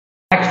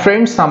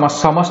Friends आम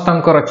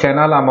समस्तंकर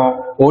channel आम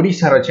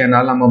ओडिशार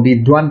चैनल आम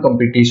विद्वान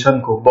कंपटीशन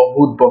को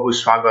बहुत बहुत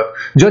स्वागत।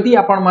 जदि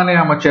आपण माने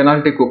आम चैनल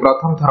टी को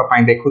प्रथम थर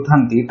पई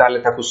देखुथांती ताले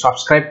ताकू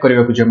सब्सक्राइब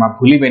करबा को जमा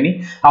भूलिबेनी।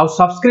 आ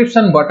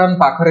सब्सक्रिप्शन बटन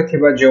पाखरे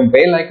थिबा जो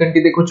बेल आइकन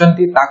टी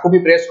देखुचंती ताकू भी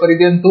प्रेस करि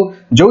दियंतु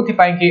जोथि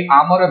पई कि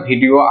आमर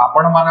वीडियो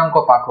आपण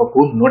मानक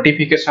पाखकू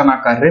नोटिफिकेशन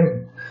आकार रे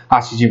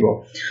आसी जिवो।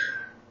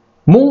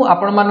 मु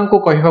आपण मानक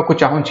कहवाकू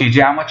चाहूची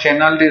जे आम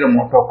चैनल रे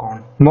मोटो कोन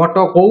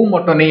मोटो को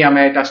मोटो नहीं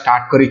आमे एटा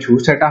स्टार्ट करिछु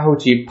सेटा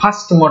होची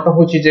फर्स्ट मोटो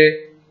होची जे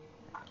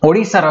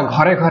ओडिसा रो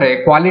घरे घरे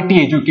क्वालिटी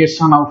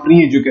एजुकेशन और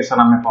फ्री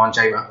एजुकेशन आमे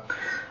पहुंचाइबा।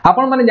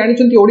 आपण माने जानि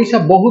छंती ओडिसा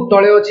बहुत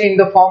तळे अछि in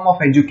the form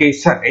of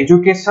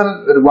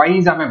education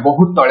wise आमे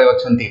बहुत तळे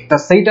अछंती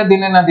त सेटा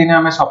दिने ना दिने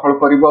आमे सफल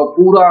करबो।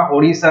 पूरा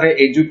ओडिसा रे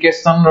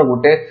एजुकेशन रो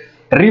गुटे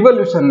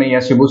रिवोल्यूशन नहीं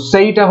आसीबो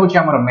सेटा होची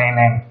हमर मेन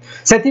एम।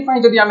 सेति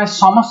पई जदि आमे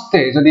समस्ते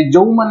जदि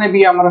जो माने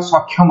भी हमर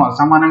सक्षम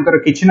समानकर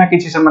किछि ना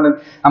किछि समाने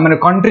हमर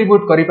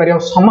कंट्रीब्यूट करि पारियो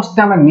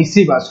समस्ते आमे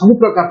मिसिबा सब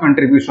प्रकार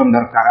कंट्रीब्यूशन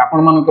दरकार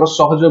आपण मानकर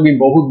सहयोग भी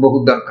बहुत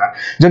बहुत दरकार।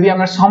 जदि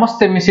आमे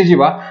समस्ते मिसि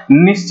जिबा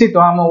निश्चित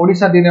हम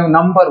ओडिसा दिने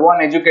नंबर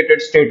 1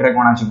 एजुकेटेड स्टेट रे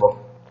गणा जिवो।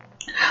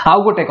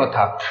 आउ गोटे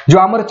कथा जो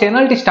हमर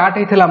चैनल टी स्टार्ट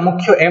हेथिला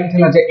मुख्य एम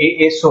थिला जे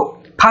एएसओ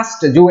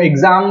फर्स्ट जो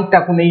एग्जाम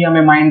टाकू नहीं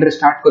हमें माइंड रे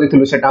स्टार्ट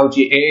करिथिलु सेटा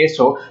होची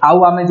एएसओ।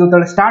 आउ हमें जो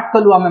तळे स्टार्ट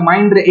कलु हमें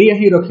माइंड रे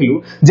एही रखिलु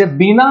जे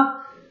बिना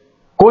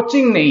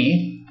कोचिंग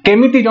नहीं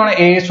केमिति जण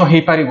एएसओ हे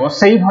परिबो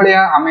सेही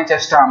भलिया हमें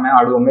चेष्टा हमें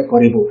आडू हमें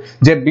करिवो।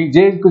 जे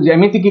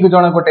जेमिति कि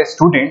जण गोटे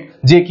स्टूडेंट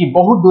जे कि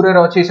बहुत दूर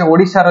रे अछि से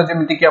ओडिसा रो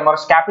जेमिति कि हमर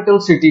capital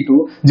city to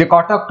J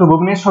Cuttack to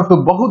Bhubaneswar to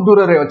बहुत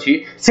दूर रे अछि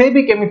से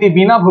भी केमिति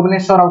बिना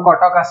भुवनेश्वर और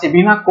कटक आसी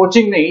बिना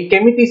कोचिंग नहीं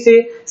केमिति से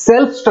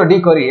सेल्फ स्टडी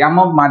करी हम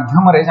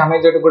माध्यम रे हमें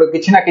जे गोटे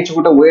किछि ना किछि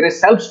गोटे वे रे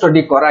सेल्फ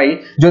स्टडी कराई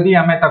जदि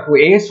हमें ताकू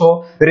एएसओ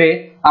रे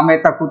हमें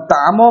ताकू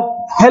आम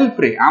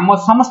हेल्प रे आम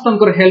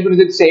समस्तनकर हेल्प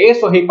रे जदि से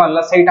एएसओ हे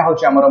पाला सेटा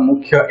होची हमर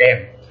मुख्य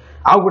एम।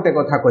 आउ गोटे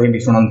कथा कहबी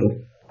सुनंतु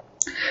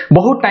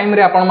बहुत टाइम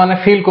रे आपण माने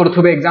फील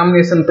करथुबे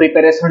एग्जामिनेशन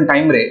प्रिपरेशन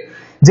टाइम रे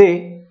जे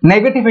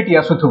नेगेटिविटी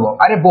आसुथुबो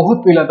अरे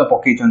बहुत पिला तो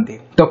पकेचंती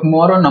तो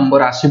मोर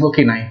नंबर आसीबो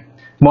कि नाही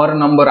मोर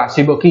नंबर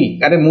आसीबो कि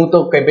अरे मु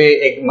तो केबे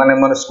माने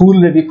मोर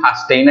स्कूल रे भी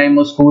फास्ट हे नाही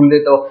मो स्कूल रे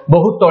तो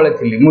बहुत तळे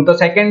थिली मु तो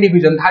सेकंड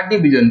डिवीजन थर्ड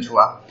डिवीजन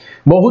छुआ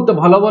बहुत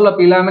भलो भलो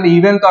पिला माने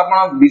इवन तो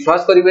आपण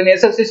विश्वास करिबेनी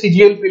एसएससी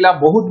सीजीएल पिला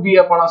बहुत भी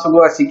आपण सब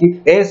आसी कि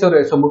एसओ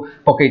रे सब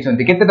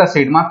पकेचंती केतेटा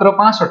सीट मात्र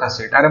 500टा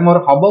सीट अरे मोर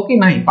हबो कि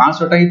नाही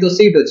 500टा ही तो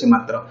सीट अछि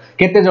मात्र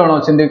केते जण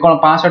अछंती कोन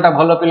 500टा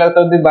भलो पिला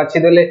तो बाछि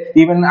देले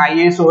इवन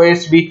आईएएस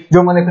ओएस भी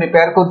जो माने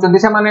प्रिपेयर करचंती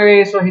से माने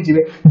एसओ ही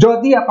जिवे।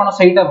 जदी आपण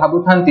सहीटा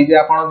भाबुथांती जे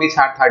आपण भी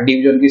थर्ड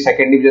डिवीजन की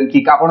सेकंड डिवीजन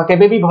की आपण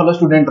केबे भी भलो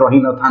स्टूडेंट रहि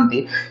न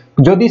थांती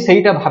जदि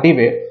सेटा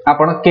भाबिबे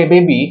आपण केबे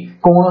भी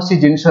कोनोसी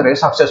जिंस रे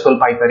सक्सेसफुल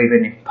पाई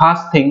परिबेनी।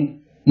 फर्स्ट थिंग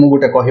मु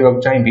गोटे कहबा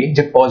चाहिबी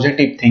जे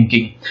पॉजिटिव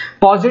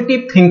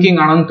थिंकिंग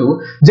आनंतु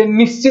जे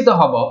निश्चित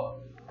हबो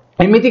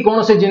एमिति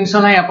कोन से जिंस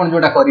नै आपण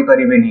जोटा करि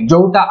परिबेनी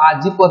जोटा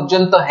आज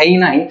पर्यंत हेई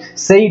नाही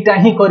सेइटा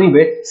ही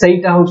करिवे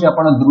सेइटा होची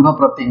आपण दृढ़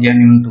प्रतिज्ञा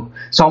नियंतु।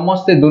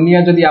 समस्त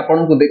दुनिया जदि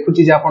आपण को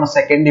देखुची जे आपण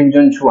सेकंड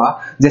डिवीजन छुआ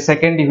जे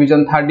सेकंड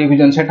डिवीजन थर्ड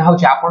डिवीजन सेटा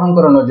होची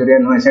आपणकर नजरिया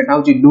नै सेटा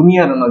होची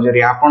दुनियार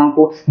नजरिया आपण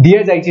को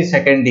दिया जाईची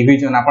सेकंड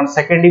डिवीजन आपण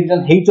सेकंड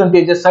डिवीजन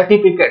हेइचंती जे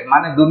सर्टिफिकेट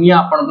माने दुनिया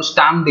आपण को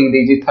stamp they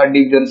देजी third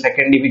division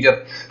second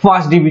division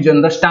first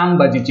division the stamp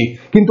बाजीची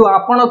किंतु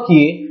आपण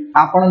किए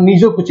आपण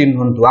निजो को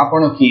चिन्हंतु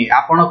आपण किए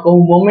आपण को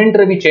मोमेंट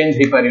रे भी चेंज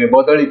हे परिबे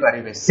बदली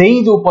परिबे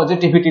सेही जो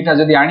पॉजिटिविटी ता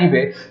जदी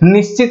आनिबे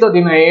निश्चित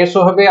दिन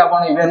एएसओ होबे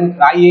आपण even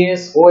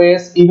IAS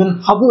OS even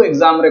हबु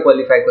exam रे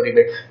क्वालिफाई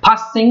करिवे।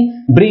 फर्स्ट थिंग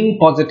ब्रिंग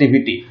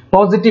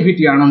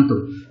पॉजिटिविटी आनंतु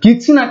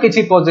किछि ना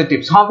किछि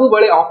पॉजिटिव सबु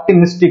बळे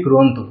ऑप्टिमिस्टिक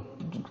रहंतु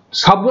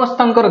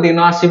समस्तंकर दिन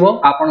आसीबो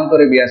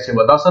आपणकर भी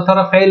आसीबो 10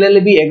 थर फेल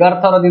हेले भी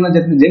 11 थर दिन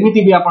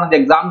जेमिति भी आपण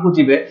एग्जाम को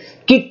जिवे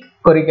किक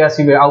करिके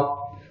आसीबे आ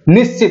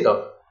निश्चित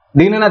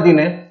दिने ना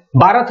दिने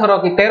 12 थर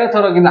कि 13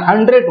 थर कि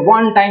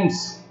 101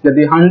 टाइम्स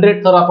यदि 100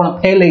 थर आपण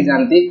फेल हे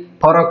जानती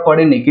फरक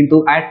पड़ेनी किंतु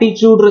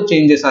एटीट्यूड रो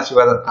चेंजेस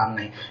आसीबा दरकार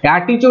नै।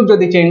 एटीट्यूड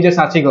जदि चेंजेस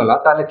आसी गला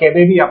ताले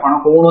केबे भी आपण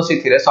कोनोसी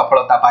थिरे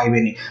सफलता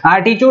पाइबेनी।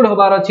 एटीट्यूड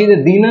होबार अछि जे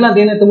दिन ना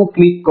दिन तुम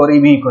क्लिक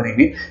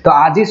करिबी तो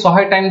आज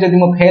 100 टाइम जदि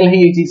मो फेल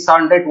हे छि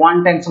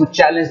 101 टाइम्स मो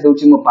चैलेंज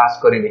दोछि मो पास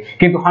करिबी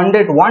किंतु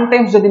 101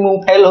 टाइम्स जदि मो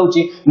फेल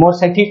होछि मोर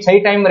सही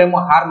टाइम रे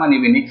मो हार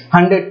मानिबिनी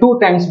 102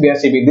 टाइम्स भी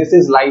आसीबी। This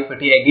is life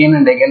it again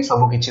and again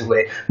सब किछि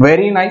हुए।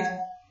 वेरी नाइस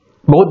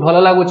बहुत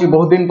भलो लागुची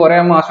बहुत दिन परे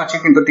हम आसुची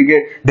किंतु टिके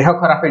देह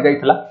खराब हे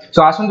जाइतला।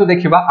 सो आसंतु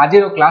देखिबा आज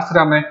रो क्लास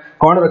रे हमें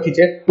कोन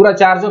रखिचे पूरा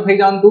चार्ज अप हे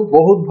जानतु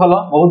बहुत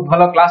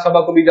भलो क्लास होबा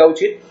को भी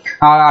जाउची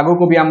आगो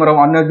को भी हमर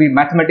अन्य भी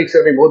मैथमेटिक्स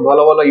रे बहुत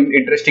भलो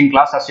इंटरेस्टिंग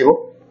क्लास आसीबो।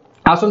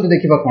 आसंतु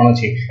देखिबा कोन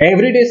अछि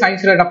एवरीडे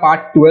साइंस रे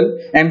पार्ट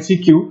 12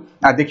 एमसीक्यू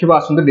देखिबा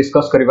आसंतु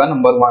डिस्कस करबा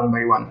नंबर 1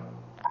 बाय 1।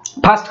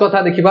 फास्ट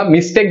कथा देखिबा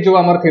मिस्टेक जो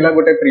हमर थिला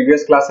गोटे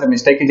प्रीवियस क्लास रे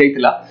मिस्टेक हे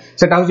जाइतिला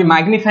सेटा होची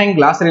magnifying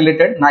glass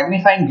related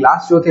magnifying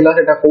glass जो थिला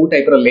सेटा को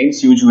टाइप रो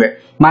लेंस यूज हुए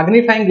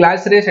मैग्नीफाइंग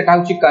ग्लास रे सेटा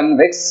होची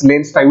कन्वेक्स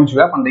लेंस टा यूज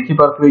हुए अपन देखि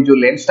परथुई जो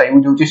लेंस टा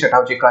यूज होची सेटा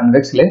होची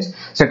कन्वेक्स लेंस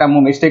सेटा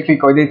मु मिस्टेकली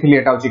कहि देथिली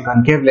एटा होची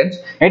कनकेव लेंस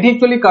एठी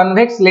एक्चुअली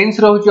कन्वेक्स लेंस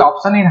रो होची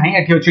ऑप्शन ही नाही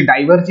एठी होची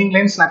डाइवर्जिंग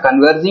लेंस ना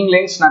कन्वर्जिंग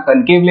लेंस ना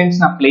कनकेव लेंस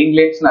ना प्लेन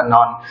लेंस ना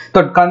नॉन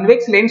तो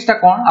कन्वेक्स लेंस टा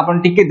कोन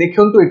अपन टिके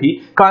देखियंतु एठी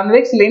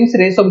कन्वेक्स लेंस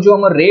रे सब जो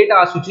हमर रेट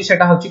आसुची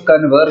सेटा होची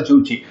कन्वर्ज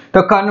होची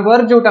तो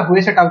कन्वर्ज जोटा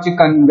हुए सेटा होची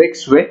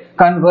कन्वेक्स हुए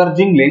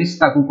कन्वर्जिंग लेंस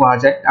ताकू कहा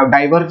जाय आ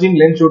डाइवर्जिंग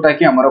लेंस जोटा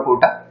कि हमर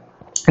कोटा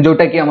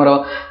जोटा कि हमर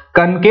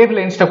कनकेव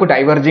लेंस टाकू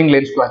डाइवर्जिंग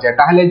लेंस कहा जाय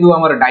ताहले जो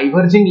हमर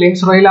डाइवर्जिंग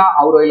लेंस रहिला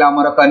आ रहिला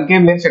हमर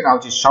कनकेव लेंस सेटा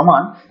होची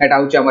समान एटा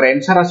होची हमर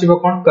आंसर आसीबो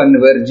कोन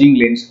कन्वर्जिंग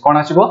लेंस कोन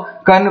आसीबो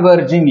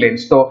कन्वर्जिंग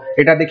लेंस तो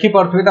एटा देखि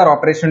परथुई तार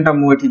ऑपरेशन टा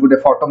मु एठी गुटे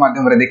फोटो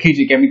माध्यम रे देखि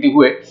छी केमिति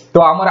हुए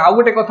तो हमर आ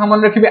गुटे कथा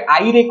मन रखिबे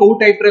आई रे को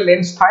टाइप रे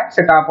लेंस थाय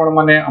सेटा आपण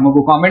माने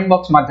हमकु कमेंट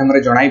बॉक्स माध्यम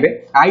रे जणाइबे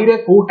आई रे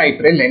को टाइप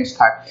रे लेंस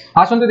थाय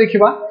आसंतु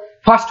देखिबा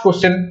फर्स्ट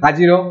क्वेश्चन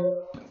आजिरो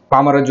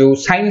हमर जो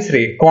साइंस रे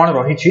कोन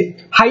रही छी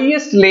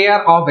highest layer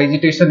of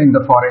vegetation in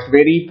the forest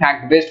very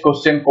fact based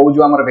question को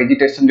जो हमर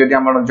वेजिटेशन जदी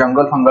हमर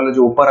जंगल फंगल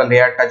जो ऊपर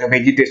लेयर टा जो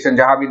वेजिटेशन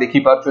जहां भी देखि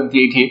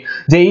परचंती एठी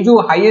जे ई जो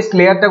हाईएस्ट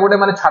लेयर ता गोटे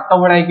माने छात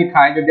बडाई की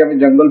थाय जदी हम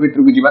जंगल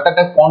भितर को जिबा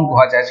ता कोन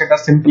कहा जाय सेटा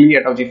सिंपली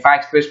एटा जी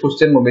फैक्ट बेस्ड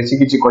क्वेश्चन मो बेसी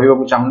किछि कहबा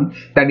को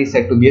चाहूनी that is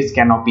said to be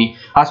canopy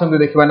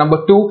आसंतु देखिबा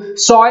number 2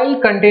 soil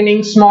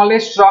containing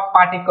smallest rock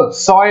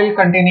particles soil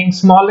containing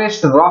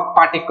smallest rock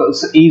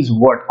particles is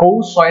what को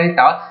सॉइल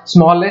टा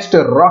स्मॉलेस्ट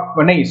रॉक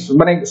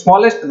माने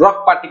स्मॉलेस्ट रॉक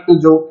पार्टिकल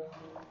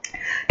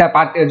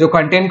जो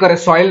कंटेन करे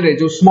सॉइल रे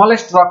जो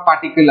स्मॉलेस्ट रॉक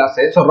पार्टिकल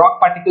आसे सो रॉक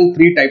पार्टिकल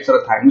 3 टाइप्स रे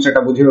थाय मु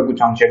सेटा बुझिबा को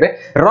चाहू छेबे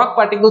रॉक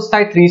पार्टिकल्स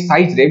थाय 3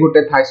 साइज रे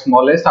गुटे थाय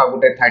स्मॉलेस्ट आ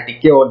गुटे थाय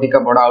टिके अधिक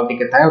बडा आ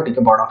टिके थाय आ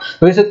टिके बडा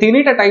तो इसे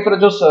तीनटा टाइप रे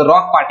जो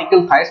रॉक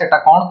पार्टिकल थाय सेटा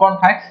कोन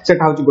थाय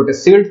सेटा होची गुटे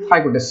सिल्ट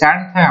थाय गुटे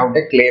सैंड थाय आ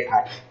गुटे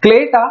क्ले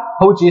टा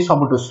होची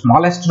सबटु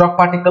स्मॉलेस्ट रॉक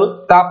पार्टिकल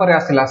तापर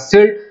आसिला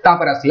सिल्ट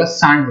तापर आसिला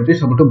सैंड होची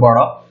सबटु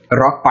बडा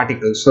रॉक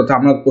पार्टिकल्स तो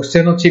हमर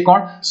क्वेश्चन अछि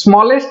कोन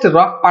स्मॉलेस्ट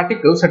रॉक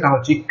पार्टिकल सेटा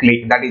होची clay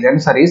that is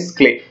answer is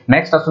clay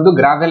next आसु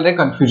ग्रेवल रे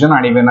कंफ्यूजन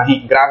आनिबे नाही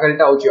ग्रेवल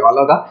टा होची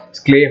अलगा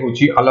क्ले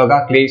होची अलगा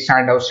क्ले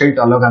सैंड और सिल्ट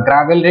अलगा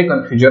ग्रेवल रे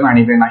कंफ्यूजन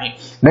आनिबे नाही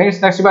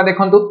नेक्स्ट बा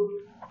देखंतु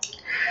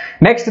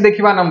नेक्स्ट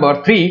देखिबा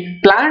number 3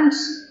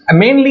 plants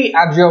mainly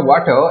absorb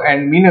water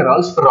and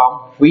minerals from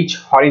which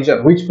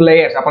horizon which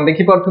layers अपन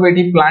देखि परथु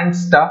एठी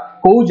प्लांट्स ता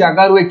को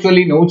जगह रो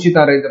एक्चुअली नउची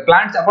तार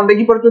प्लांट्स अपन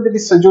देखि परथु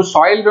जो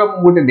सॉइल रो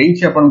गोटे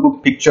देइछि अपन को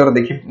पिक्चर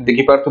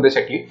देखि परथु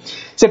सेठी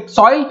से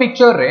सॉइल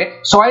पिक्चर रे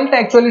सॉइल ता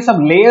actually sub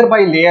layer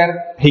by layer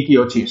हेकी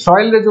अछि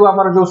सॉइल रे जो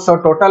हमर जो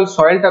टोटल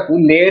सॉइल ता को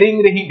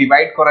लेयरिंग रे ही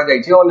डिवाइड करा जाय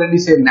छै ऑलरेडी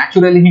से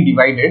नेचुरली ही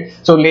डिवाइडेड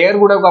सो लेयर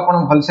गुडा को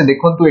अपन भल से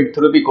देखंतु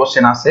एथरो भी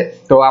क्वेश्चन आसे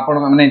तो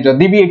अपन माने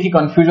जदी भी एठी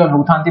कंफ्यूजन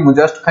होथांती मु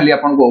जस्ट खाली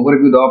अपन को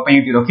ओवरव्यू दवा पई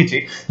एठी रखि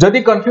छी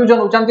जदी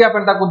कंफ्यूजन होचंती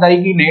अपन ता को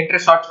दाई की नेट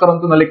रे सर्च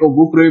करंतु नले को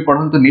बुक रे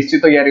पढंतु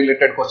निश्चित या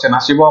रिलेटेड क्वेश्चन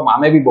आसीबो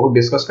मामे भी बहुत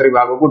डिस्कस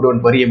करिबा आगो को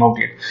डोंट वरी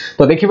अबाउट इट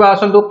तो देखिबा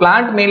असल तो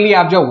plant mainly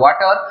absorb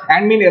water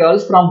and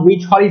minerals from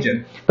which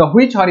horizon तो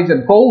व्हिच हॉरिजन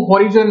को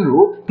हॉरिजन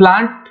रो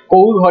प्लांट को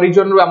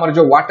हॉरिजन रो हमर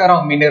जो वाटर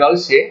और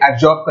मिनरल्स से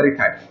एब्जॉर्ब करि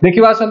थाए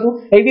देखिबा असल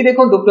एठी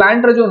देखो तो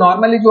प्लांट रो जो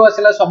नॉर्मली जो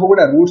आसेला सब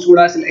गुडा रूट्स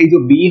गुडा आसेला ए जो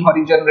बी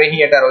हॉरिजन रे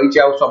ही एटा रहि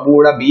छै आ सब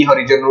गुडा बी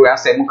हॉरिजन रो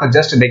आसे मुख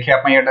जस्ट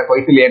देखिया पई एटा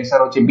कहितली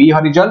आंसर होछि बी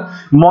हॉरिजन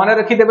मने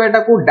रखि देबे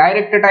एटा को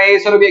डायरेक्ट एटा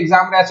एएस रो भी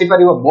एग्जाम रे आसी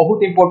परिबो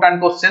बहुत important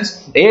questions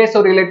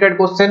as related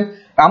question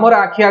हमर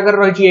आखि अगर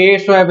रहि छी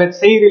एएस होबे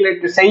सही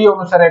रिलेटेड सही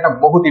अनुसार एटा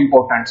बहुत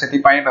इंपोर्टेंट सेति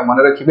पई एटा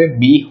मन रखिबे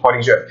बी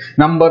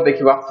हॉरिजन नंबर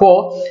देखिबा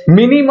 4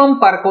 minimum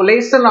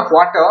percolation of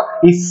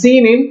water is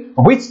seen in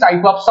which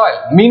type of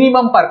soil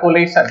minimum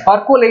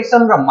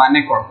percolation रो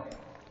माने कोन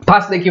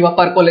फास्ट देखिबा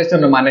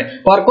परकोलेशन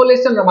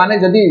रो माने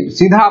जदी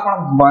सीधा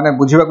आपण माने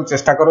बुझिबा को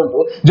चेष्टा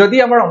करंतु जदी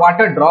आपण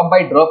वाटर ड्रॉप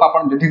बाय ड्रॉप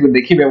आपण जदी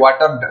देखिबे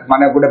वाटर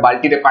माने गुडे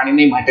बाल्टी रे पानी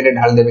नै माटी रे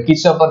ढाल देबे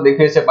किछ पर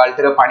देखिबे से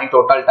बाल्टी रे पानी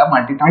टोटल टा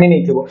माटी टाणी नै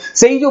थिबो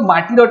सेही जो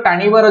माटी रो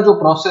टाणीबार जो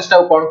प्रोसेस टा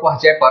कोन को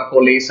जाय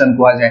परकोलेशन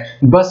को जाय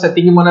बस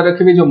सेति की मन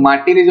रखिबे जो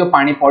माटी रे जो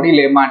पानी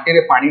पडिले माटी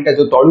रे पानी टा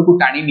जो तळु को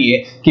टाणी निए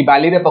कि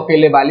बाली रे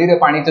पकेले बाली रे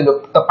पानी जो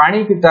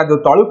पानी टा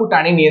जो तळु को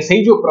टाणी निए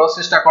सेही जो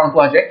प्रोसेस टा कोन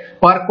को जाय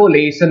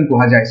परकोलेशन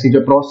को जाय से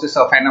जो प्रोसेस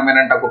ऑफ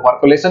फेनोमेनन टा को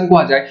परकोलेशन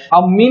को जाय आ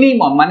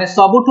मिनिमम माने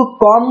सबटु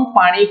कम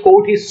पानी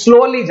कोठी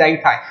स्लोली जाई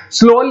थाय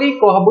स्लोली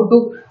कहबटु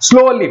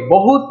स्लोली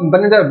बहुत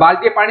माने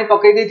बाल्टी पानी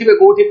पकई देथिबे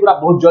कोठी पूरा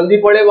बहुत जल्दी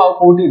पड़ेबा आ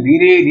कोठी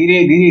धीरे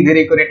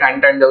धीरे करे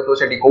टान जाउ तो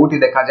सेठी कोठी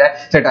देखा जाय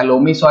सेटा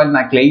लोमी सॉइल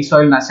ना क्लेई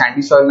सॉइल ना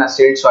सैंडी सॉइल ना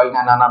सिल्ट सॉइल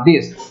ना नन ऑफ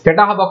दिस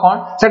सेटा हबो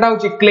कोन सेटा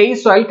होची क्लेई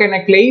सॉइल केने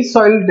क्लेई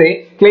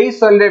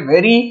सॉइल रे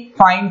वेरी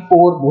फाइन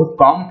पोर बहुत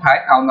कम थाए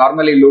आ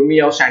नॉर्मली लूमी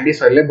और सैंडी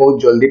सॉइल ले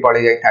बहुत जल्दी पड़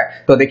जाय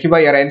थाए तो देखिबा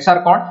यार answer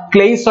cone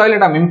clay soil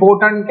Etah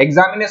important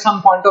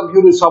examination point of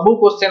view सब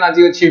क्वेश्चन आज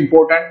अछि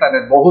इंपोर्टेंट ताने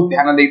बहुत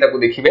ध्यान देई ताको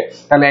देखिबे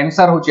ताले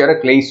आंसर होची यार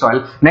क्ले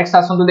सॉइल नेक्स्ट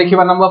आसंतु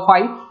देखिबा number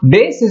 5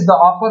 base is the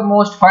upper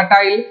most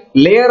fertile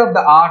layer of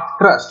the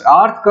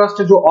earth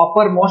crust जो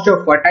अपर मोस्ट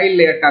फर्टाइल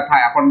लेयर ता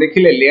था अपन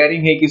देखिले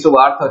लेयरिंग है कि सब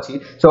अर्थ अछि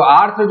सो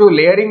अर्थ जो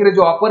लेयरिंग रे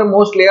जो अपर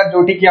मोस्ट लेयर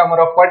जोटी कि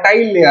हमर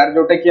फर्टाइल लेयर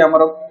जोटे कि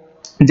हमर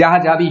जहाँ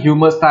जहाँ भी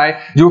ह्यूमस थाए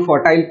जो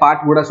फर्टाइल पार्ट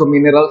गुड़ा सब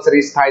मिनरल्स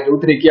रिच थाए जो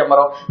थ्री कि हमर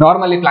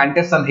नॉर्मली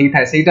प्लांटेशन ही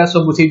थाए सेटा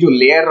सब बुझी जो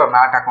लेयर रो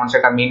नाटा कोन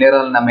सेटा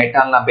मिनरल ना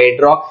मेटल ना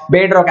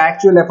बेडरॉक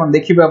एक्चुअली अपन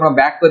देखिबे अपन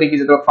बैक करी कि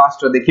जब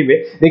फास्ट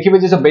देखिबे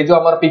जे सब जो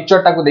हमर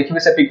पिक्चर टा को देखिबे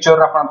से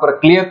पिक्चर अपन पर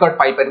क्लियर कट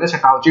पाई परबे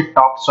सेटा होची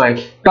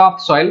top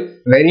soil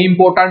very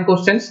important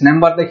questions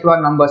number देखिबा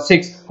number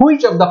 6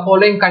 which of the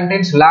following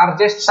contains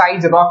largest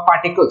size rock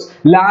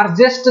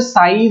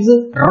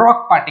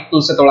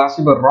particles से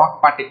तोलासी रॉक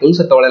पार्टिकल्स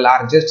से तोले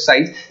लार्जेस्ट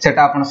साइज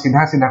सेटा अपन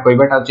सीधा सीधा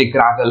कहबेटा होची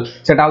ग्रावल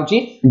सेटा होची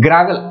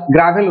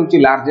ग्रावल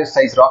होची लार्जेस्ट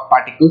साइज रॉक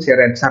पार्टिकल्स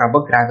यार आंसर अब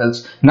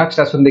ग्रावल्स नेक्स्ट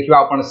आसन देखिबा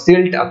अपन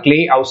सिल्ट क्ले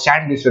और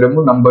सैंड विषय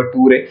मु नंबर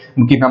 2 रे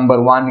कि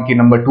नंबर 1 कि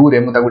नंबर 2 रे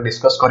मु ताको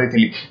डिस्कस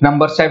करिथिली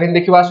नंबर 7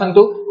 देखिबा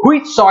आसंतु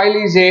which soil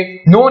is a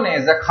known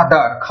as a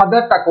खदर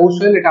ता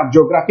कौशल एटा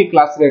ज्योग्राफी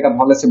क्लास रे एटा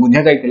भले से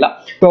बुझा जायतिला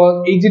तो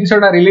ई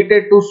जिंसटा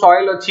रिलेटेड टू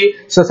सॉइल अछि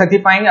सो सेति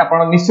पई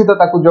आपण निश्चित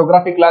ताको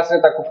ज्योग्राफी क्लास रे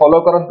ताको फॉलो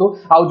करंतु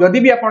आ जदी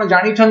भी आपण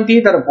जानि छंती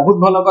तार बहुत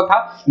भलो कथा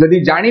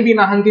जदी जानि भी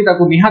नाहंती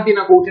ताको निहाती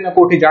ना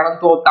कोठी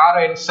जानंतु तार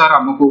आंसर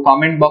हमकु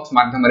कमेंट बॉक्स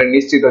माध्यम रे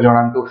निश्चित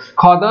जणांतु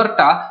खदर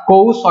टा को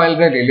सॉइल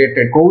रे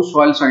रिलेटेड को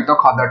सॉइल सहित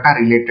खदर टा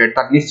रिलेटेड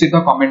ता निश्चित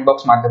कमेंट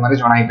बॉक्स माध्यम रे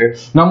जणाइबे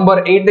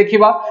नंबर 8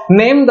 देखिबा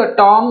name the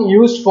term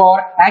used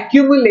for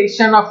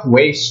accumulation of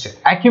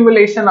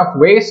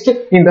waste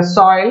in the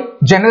soil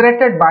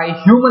generated by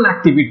human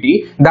activity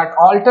that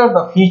alter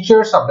the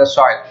features of the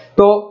soil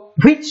तो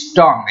which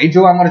term ए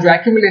जो हमर जो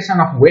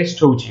accumulation of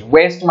waste होची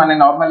waste माने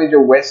normally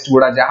जो waste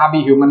गुडा जहां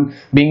भी human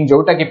being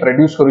जोटा की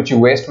प्रोड्यूस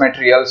करूची waste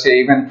material से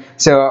इवन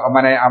से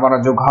माने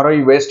हमर जो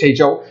घरोई waste हे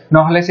जाऊ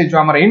नहले से जो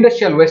हमर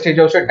इंडस्ट्रियल waste हे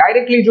जाऊ से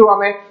डायरेक्टली जो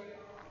हमें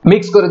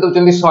मिक्स कर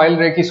दउचंदी सॉइल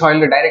रे कि सॉइल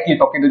रे डायरेक्टली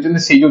पके दउचंदी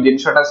से जो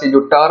जिंसटा से जो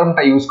टर्म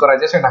टा यूज करा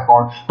जे सेटा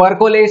कोन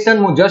परकोलेशन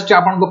मु जस्ट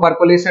आपन को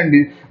परकोलेशन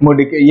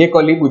ये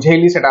कली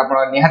बुझेली सेटा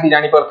आपन निहाती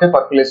जानि परथे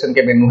परकोलेशन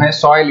के बेनु है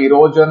सॉइल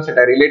इरोजन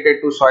सेटा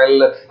रिलेटेड टू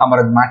सॉइल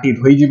हमर माटी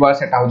धोई जीवा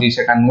सेटा होजी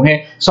सेटा नुहे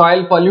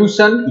soil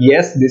pollution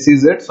yes this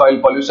is it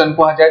soil pollution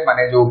को जाय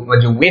माने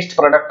जो वेस्ट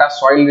प्रोडक्ट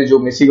सॉइल रे जो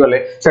मिसी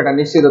गले सेटा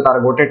निश्चित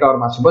तार गोटे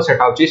टर्म आसीबो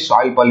सेटा होची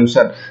सॉइल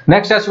पोल्यूशन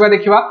नेक्स्ट आसीबा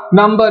देखिबा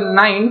number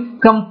 9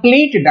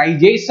 complete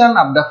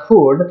digestion of the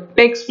food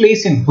takes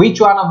place in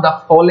which one of the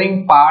following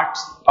parts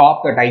of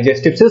the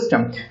digestive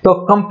system तो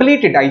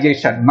complete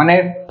digestion माने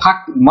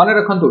माने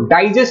रखंतु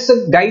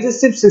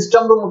digestive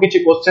system रो किछि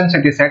क्वेश्चन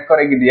सेठी सेट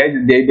करेगी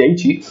देई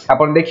छी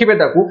अपन देखिबे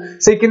ताकू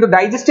से किंतु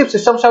digestive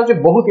system सा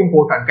बहुत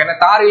इंपोर्टेंट कने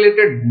ता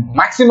रिलेटेड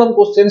मैक्सिमम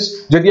क्वेश्चंस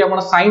जदी आपण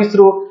साइंस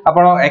रो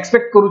आपण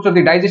एक्सपेक्ट करू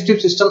छथि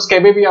digestive systems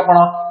केबे भी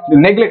आपण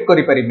नेग्लेक्ट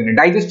करि परिबिनी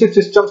digestive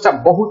systems सा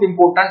बहुत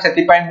इंपोर्टेंट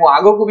सेति पय मु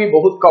आगो को भी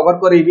बहुत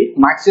कवर करेबी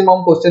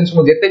मैक्सिमम क्वेश्चंस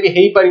मु जेते भी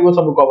हेई परिबो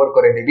सब कवर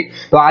करे देबी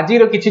तो आजि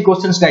रो किछि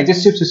क्वेश्चंस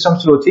digestive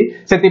systems रो छी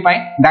सेति पय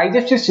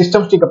digestive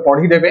systems टिक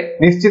पढी देबे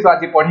निश्चित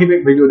आजि पढीबे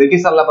वीडियो देखि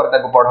साला पर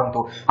ताको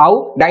पढंतु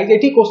आउ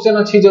डाइजेटिक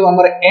क्वेश्चन अछि जो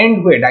हमर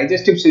एंड हुए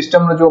डाइजेस्टिव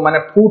सिस्टम रो जो माने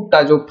फूड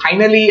ता जो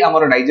फाइनली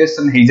हमर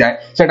डाइजेशन हे जाय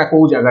सेटा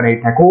को जगह रही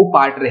था को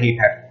पार्ट रही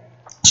था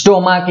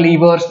stomach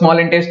liver small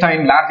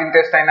intestine large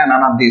intestine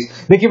none of this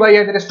देखिबा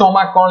ये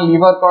स्टोमक कोन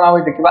लिवर कोन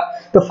होय देखिबा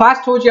तो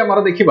फास्ट होची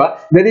हमर देखिबा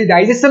यदि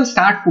डाइजेशन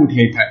स्टार्ट कोठी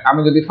हे था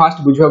हम जदि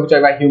फास्ट बुझवा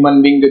चाहबा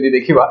ह्यूमन बीइंग जदि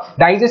देखिबा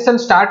डाइजेशन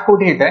स्टार्ट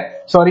कोठी हे था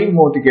सॉरी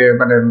मो टिके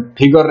माने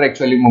फिगर रे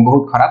एक्चुअली मो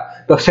बहुत खराब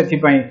तो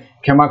सेति पई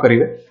क्षमा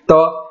करिवे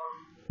तो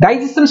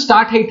डाइजेशन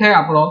स्टार्ट हेता है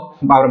आपण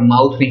बार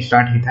माउथ रे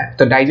स्टार्ट हेता है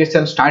तो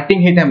डाइजेशन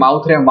स्टार्टिंग हेता है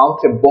माउथ रे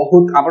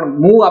बहुत आपण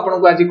मु आपण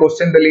को आज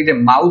क्वेश्चन देली जे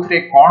माउथ रे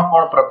कोन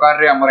कोन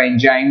प्रकार रे हमर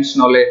एंजाइम्स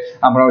नले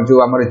हमर जो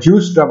हमर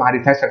जूस द भारी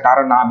था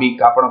सेटार ना भी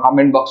आपण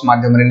कमेंट बॉक्स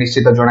माध्यम रे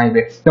निश्चित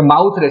जणाइबे तो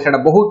माउथ रे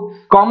सेटा बहुत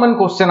कॉमन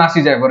क्वेश्चन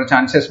आसी जाय बर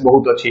चांसेस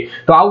बहुत अछि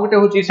तो आ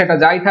गुटे होची सेटा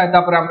जाई था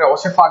तापर हमरे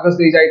ओसेफागस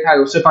दे जाई था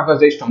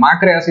ओसेफागस दे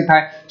स्टोमक रे आसी था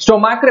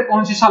स्टोमक रे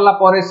पहुंची साला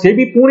परे से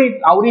भी पूरी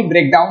आउरी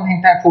ब्रेक डाउन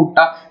हेता है फूड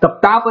ता तब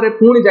तापर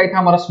पूरी जाई था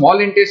हमर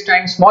स्मॉल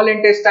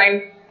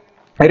इंटेस्टाइन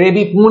रे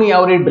भी पूरी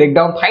और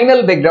ब्रेकडाउन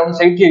फाइनल ब्रेकडाउन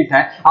से ही था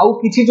आउ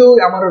किछि जो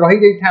हमर रहि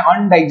जाई था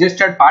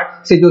अनडाइजेस्टेड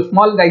पार्ट से जो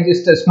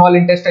स्मॉल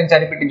इंटेस्टाइन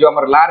चारिपिटी जो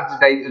हमर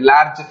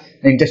लार्ज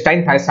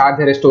इंटेस्टाइन था साथ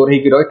रे स्टोर हे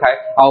कि रहि था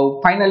आउ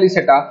फाइनली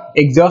सेटा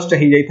एग्जॉस्ट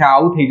हे जाई था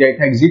आउट हे जाई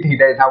था एग्जिट हे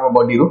जाई था हमर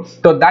बॉडी रो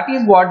तो दैट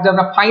इज व्हाट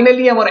जब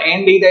फाइनली हमर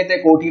एंड हे जाई था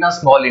कोटिना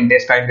स्मॉल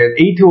इंटेस्टाइन रे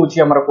एथि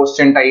होची हमर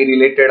क्वेश्चन ता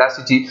रिलेटेड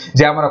आसी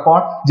जे हमर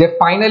कोन जे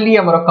फाइनली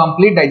हमर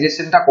कंप्लीट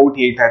डाइजेशन ता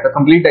कोठी हे था तो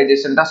कंप्लीट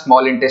डाइजेशन ता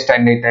स्मॉल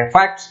इंटेस्टाइन हे था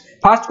फैक्ट्स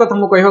फास्ट कथा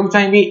मु कहबा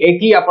चाहिबी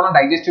एकी आपण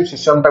डाइजेस्टिव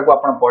सिस्टम टाको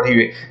आपण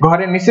पढिबे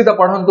घरे निश्चित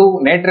पढंतु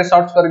नेट रे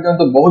सर्च कर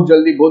दियंतु बहुत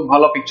जल्दी बहुत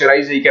भलो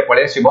पिक्चराइज होके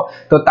पळे आसीबो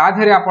तो ता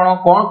धरे आपण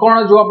कोन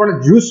कोन जो आपण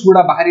जूस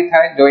गुडा बाहरी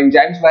थाए जो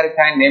एंजाइम्स बाहरी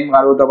थाए नेम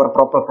आरो तबर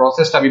प्रॉपर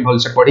प्रोसेस टा भी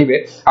भल से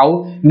पढिबे आउ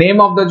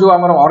नेम ऑफ द जो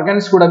हमर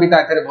ऑर्गन्स गुडा भी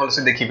ता धरे भल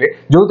से देखिबे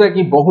जो तो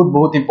कि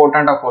बहुत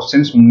इंपोर्टेंट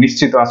क्वेश्चंस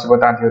निश्चित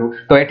आसीबो ता धरु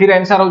तो एठी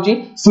आंसर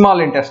होची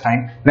स्मॉल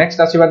इंटेस्टाइन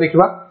नेक्स्ट आसीबा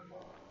देखिबा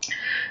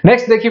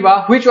Next देखिबा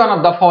which one of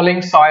the following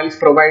soils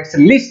provides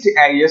least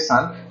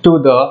aeration to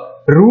the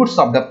roots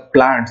of the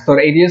plants तो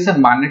एरिएशन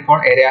माने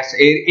कोन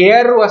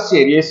एयर वास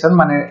एरिएशन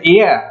माने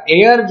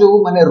एयर जो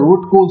माने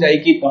रूट को जाई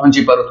की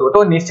पहुंची परथो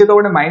तो निश्चित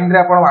गोटे माइंड रे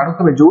आपण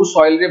मानुथबे जो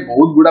सॉइल रे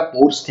बहुत गुडा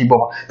पोर्स थिबो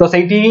तो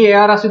सेठी ही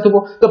एयर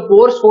आसीथबो तो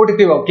पोर्स कोठी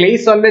थिबो क्ले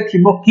सॉइल रे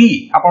थिबो की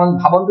आपण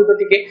भाबंतु तो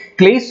टिके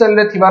क्ले सॉइल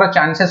रे थिबार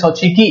चांसेस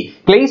अछि की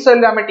क्ले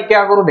सॉइल रे हम टिके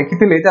आगरो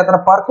देखिथिले तार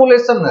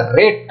पर्कुलेशन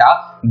रेट टा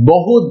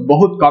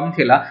बहुत कम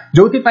थिला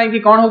जोथि पई कि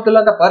कोन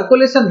होतला त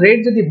पर्कुलेशन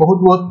रेट जदी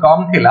बहुत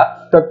कम थिला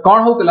तो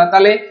कोन होतला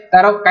ताले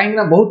तार काई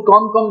ना बहुत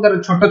कम तार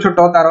छोट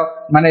तार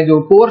माने जो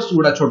पोर्स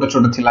गुडा छोट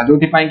थिला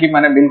जोथि पई कि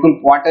माने बिल्कुल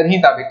वाटर ही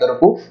ता भीतर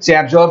को से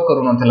एब्जॉर्ब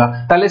करू नथिला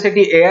ताले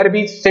सेठी एयर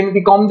भी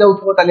सेमति कम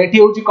जाउथबो ताले एठी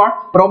होची कोन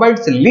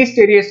प्रोवाइड्स लीस्ट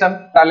एरिएशन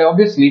ताले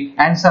ऑब्वियसली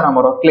आंसर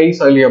हमरो क्ले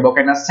सॉइल हेबो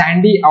केना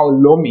सैंडी आ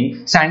लोमी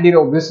सैंडी रे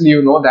obviously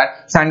you know that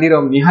Sandy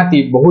रो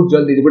निहाती बहुत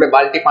जल्दी गुडे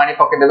बाल्टी पानी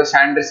पके देबे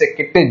सैंड रे से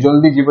केते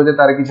जल्दी जीवो जे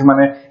तार किछ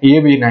माने ये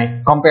भी नहीं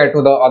compare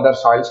to the other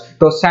soils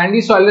तो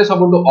सैंडी सॉइल रे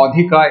सबटु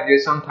अधिक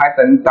एरिएशन थाय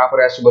तन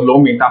तापर आसीबो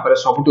लोमी तापर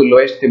सबटु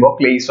लोएस्ट थिबो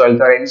क्ले सॉइल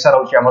तार आंसर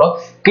होची हमरो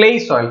clay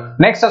soil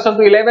next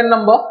आसंतु 11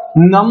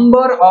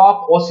 number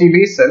of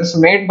oscillations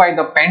made by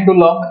the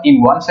pendulum in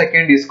 1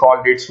 second is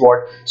called its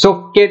what so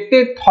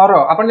केते थरो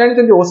आपण जानि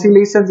तंदी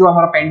ऑसिलेशन जो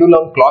हमर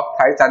पेंडुलम क्लॉक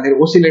थाय तादे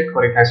ऑसिलेट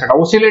करि थाय सेटा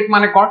ऑसिलेट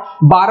माने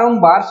कोन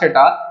बारंबार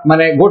सेटा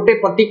माने गोटे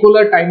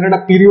पर्टिकुलर टाइम रे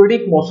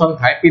पीरियोडिक मोशन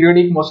थाय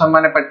पीरियोडिक मोशन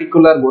माने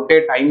पर्टिकुलर गोटे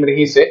टाइम रे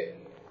ही से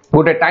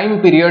गोटे टाइम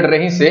पीरियड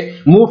रही से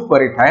मूव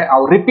करि थाए आ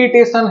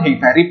रिपीटेशन हे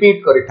थाए रिपीट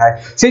करि थाए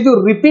से जो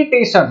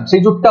रिपीटेशन से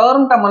जो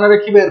टर्म ता मन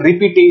रखिबे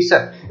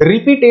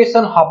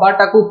रिपीटेशन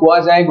हबाटा को कुआ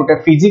जाय गोटे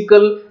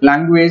फिजिकल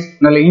लैंग्वेज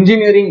नले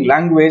इंजीनियरिंग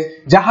लैंग्वेज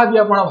जहां भी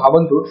आपण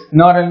भाबंतु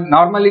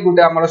नॉर्मली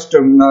गोटे हमर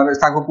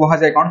ताको कुआ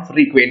जाय कोन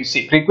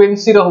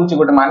फ्रीक्वेंसी रहउची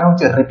गोटे माने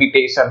होची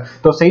रिपीटेशन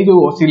तो सेही जो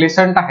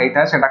ऑसिलेशन ता हे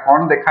थाए सेटा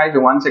कोन देखाय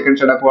जो 1 सेकंड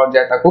सेटा कुआ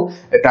जाय ताको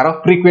तार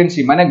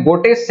फ्रीक्वेंसी माने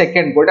गोटे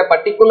सेकंड गोटे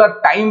पर्टिकुलर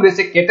टाइम रे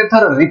से केते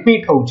थर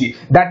रिपीट हो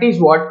that is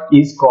what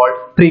is called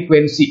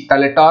frequency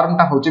ताले टर्म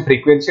ता होची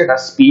फ्रीक्वेंसी एटा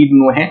स्पीड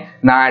नो है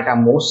ना एटा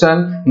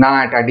मोशन ना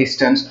एटा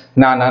डिस्टेंस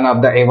ना नन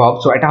ऑफ द एबव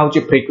सो एटा होची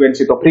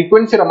फ्रीक्वेंसी तो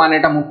फ्रीक्वेंसी र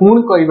माने एटा मु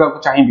पूर्ण करिबा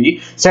चाहिबी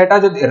सेटा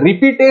जदी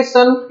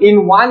repetition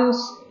in one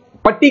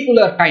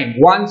particular time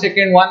 1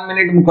 second 1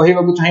 minute मु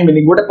कहिबा को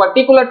चाहिबेनी गोटे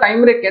पर्टिकुलर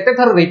टाइम रे केते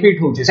थर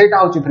रिपीट होची सेटा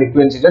होची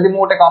फ्रीक्वेंसी जदी मु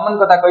गोटे कॉमन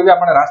कथा कहिबा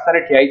आपण रास्ता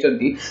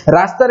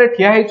रे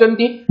ठिया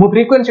हिचंती मु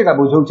फ्रीक्वेंसी टा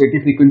बुझौची कि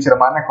फ्रीक्वेंसी र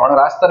माने कोन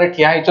रास्ता रे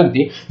ठिया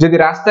हिचंती जदी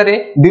रास्ता रे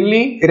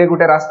दिल्ली रे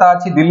गोटे रास्ता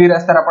अछि दिल्ली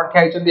रास्ता रे आपण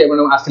ठिया हिचंती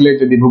एबन आसिले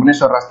जदी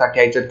भुवनेश्वर रास्ता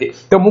ठिया हिचंती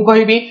तो मु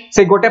कहिबी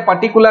से गोटे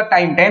पर्टिकुलर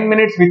टाइम 10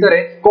 मिनिट्स भितरे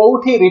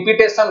कोउठी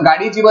रिपीटेशन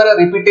गाड़ी जीवार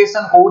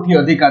रिपीटेशन कोउठी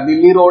अधिका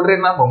दिल्ली रोड रे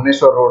ना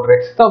भुवनेश्वर रोड रे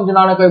तो हम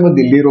जनाने कहबो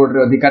दिल्ली रोड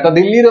रे अधिका तो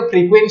दिल्ली रो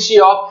frequency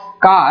of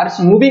cars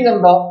moving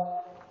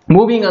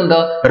on the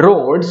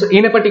roads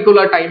in a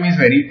particular time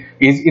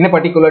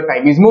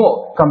is more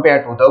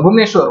compared to the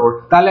Bhubaneswar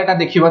road ताले एटा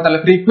देखिबा ताले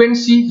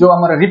frequency जो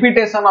हमर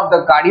रिपीटेशन ऑफ द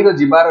गाड़ी रो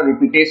जिबार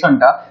रिपीटेशन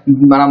टा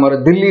माने हमर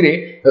दिल्ली रे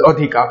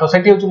अधिका तो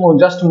सेठी होची मु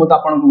जस्ट मु त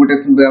आपन को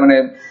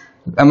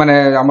गोटे माने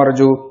हमर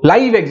जो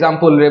लाइव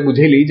एग्जांपल रे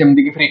बुझेली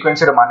जेमति कि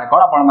फ्रीक्वेंसी रे माने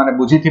कोन आपन माने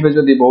बुझिथिबे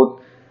जदी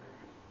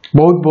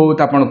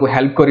बहुत आपन को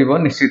हेल्प करिवो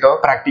निश्चित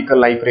प्रैक्टिकल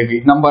लाइफ रे भी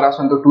number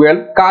आसंतो 12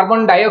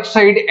 carbon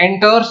dioxide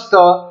enters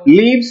the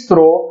leaves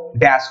through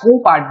dash को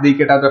पार्ट दे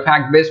केटा तो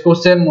फैक्ट बेस्ड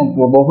क्वेश्चन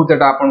बहुत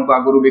एटा आपन को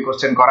आगुरु भी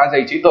क्वेश्चन करा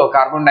जाईची तो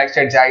कार्बन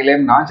डाइऑक्साइड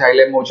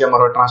जाइलेम होचे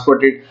हमर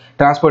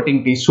ट्रांसपोर्टिंग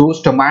टिश्यू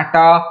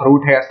स्टोमाटा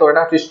फ्रूट है तो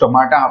एटा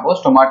स्टोमाटा हबो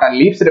स्टोमाटा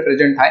लीव्स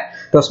रिप्रेजेंट थाए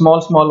तो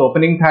स्मॉल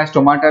ओपनिंग थाए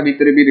स्टोमाटा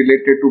भीतर भी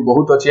रिलेटेड टू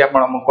बहुत अछि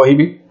आपन हम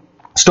कहिबी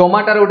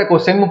स्टोमाटा रे गोटे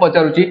क्वेश्चन मु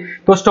पचारुची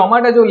तो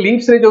स्टोमाटा जो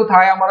लीव्स रे जो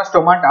थाए हमर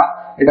स्टोमाटा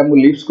एटा मु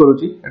लिप्स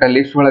करूची एटा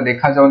लिप्स वाला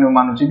देखा जाउनी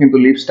मानुची किंतु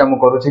लिप्स टा मु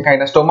करूची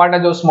काइना स्टोमाटा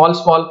जो स्मॉल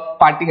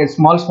पार्टिकल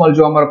स्मॉल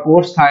जो हमर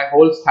पोर्स थाए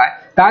होल्स थाए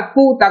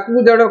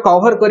ताकू जडो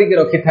कवर करी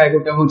के रखि थाए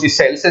गोटे होची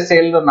सेल से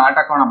सेल रो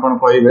नाटा कोन आपण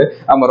कहिबे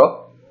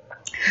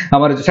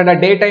हमर सेटा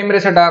डे टाइम रे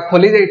सेटा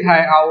खोली जाई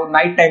थाए आ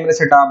नाइट टाइम रे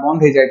सेटा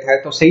बंद हो जाई थाए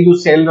तो सेही जो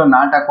सेल रो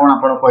नाटा कोन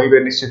आपण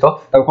कहिबे निश्चित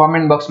तो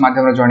कमेंट बॉक्स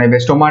माध्यम रे जणेबे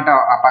स्टोमाटा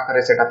आपा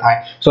करे सेटा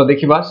थाए सो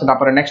देखिबा सेटा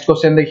पर नेक्स्ट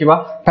क्वेश्चन देखिबा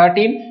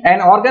 13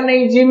 an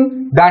organism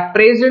that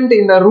present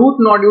in the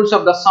root nodules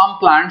of the some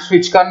plants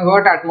which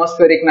convert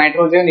atmospheric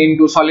nitrogen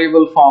into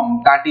soluble form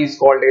that is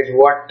called as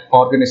what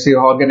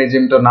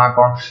organism to ना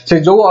कोन से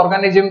जो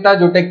organism ता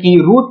जोटे की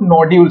root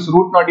nodules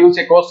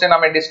ए question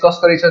हमें discuss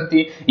करि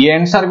छंती ये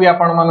answer भी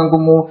आपण मानन को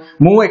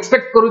मु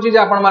एक्सपेक्ट करू छी जे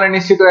आपण माने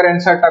निश्चित यार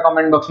आंसर ता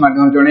कमेंट बॉक्स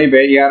माध्यम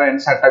जणैबे यार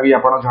आंसर ता भी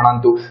आपण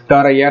जणांतु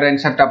तार यार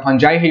आंसर ता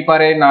फंजाई हे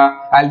पारे ना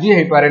algae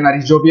हे पारे ना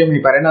rhizobium हे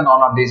पारे ना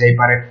none of these हे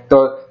पारे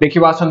तो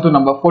देखिबा आसंतु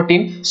number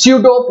 14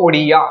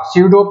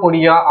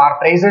 pseudopodia are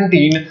present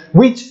in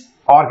which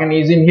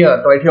organism here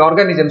तो एठी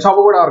organism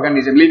सब गुडा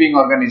organism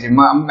living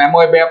organism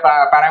amoeba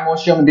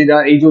paramecium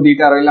दीदा ए जो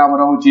दीटा रहला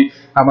हमर होची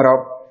हमर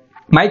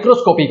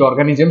माइक्रोस्कोपिक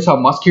ऑर्गेनिजम्स और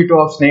मस्किटो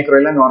और स्नेक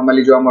रहला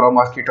नॉर्मली जो हमर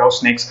मस्किटो और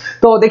स्नेक्स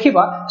तो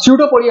देखिबा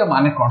स्यूडोपोडिया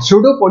माने कोन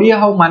स्यूडोपोडिया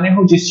हाउ माने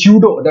होची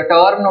स्यूडो द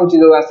टर्म होची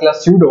जो आसला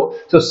स्यूडो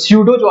तो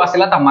स्यूडो जो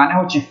आसला ता माने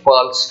होची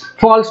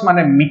फॉल्स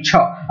माने मिछ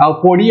आ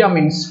पोडिया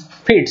मींस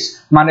फिट्स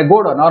माने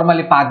गोड़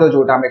नॉर्मली पाद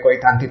जोटा में कोइ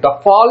थांती तो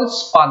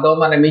फॉल्स पाद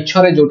माने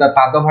मिछरे जोटा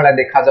पाद भला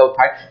देखा जाउ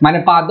थाय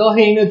माने पाद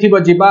हेइ नथिबो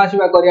जिबा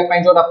आसीबा करिया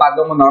पई जोटा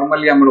पाद म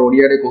नॉर्मली हमर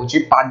ओडिया रे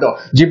कहूची पाद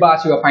जिबा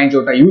आसीबा पई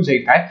जोटा यूज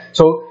हेइ थाय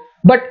सो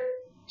बट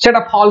सेटा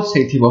फॉल्स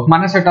हेथिबो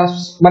माने सेटा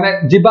माने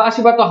जिबा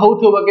आसीबा तो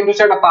होउथबो किंतु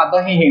सेटा पाद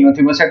ही हेइ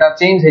नथिबो सेटा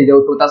चेंज हे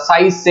जाउथबो ता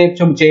साइज शेप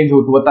सब चेंज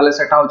होउथबो ताले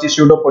सेटा होची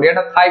स्यूडोपोडिया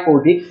ता थाय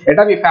कोठी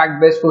एटा भी फैक्ट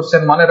बेस्ड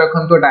क्वेश्चन माने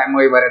रखंतु एटा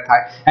एमोइबा रे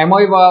थाय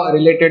एमोइबा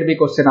रिलेटेड भी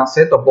क्वेश्चन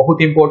आसे तो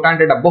बहुत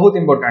इंपोर्टेंट एटा बहुत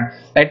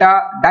इंपोर्टेंट एटा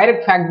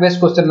डायरेक्ट फैक्ट बेस्ड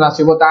क्वेश्चन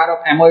आसीबो तार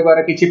एमोइबा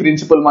रे किछि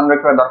प्रिंसिपल मन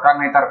रखबा दरकार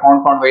नै तार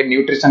कोन होय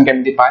न्यूट्रिशन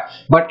केमति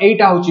पाए बट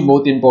एटा होची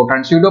बहुत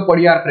important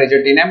pseudopodia are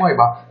present in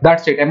एमोइबा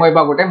that's it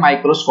एमोइबा गोटे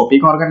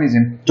माइक्रोस्कोपिक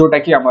ऑर्गेनिज्म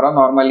जोटा कि हमर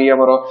नॉर्मली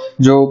हमर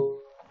जो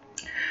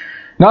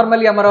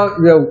नॉर्मली हमर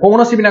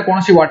कोनोसी बिना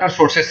कोनोसी वाटर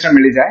सोर्सेस रे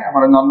मिल जाए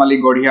हमर नॉर्मली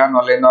गढिया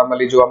नले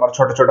नॉर्मली जो हमर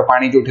छोट छोट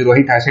पानी जोठी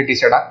रही था सेटी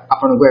सेडा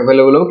आपन को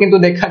अवेलेबल हो किंतु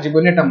देखा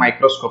जीवन एटा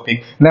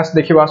माइक्रोस्कोपिक नेक्स्ट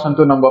देखिबा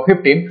संतु number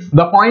 15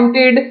 the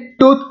pointed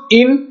tooth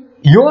in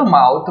your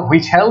mouth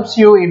which helps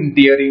you in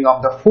tearing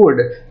of the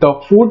food तो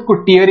फूड को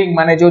टीयरिंग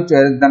माने जो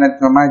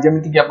माने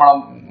जेमिति कि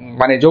आपण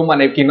माने जो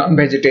माने कि नॉन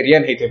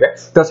वेजिटेरियन हेतिबे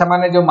तो से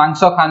माने जो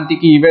मांस खांती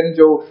कि इवन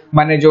जो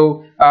माने जो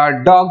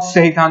डॉग्स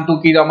सही थांतु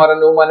कि हमर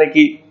नो माने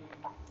कि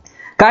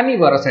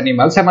कार्निवरस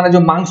एनिमल से माने जो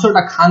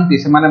मांसटा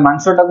खांती से माने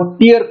मांसटा को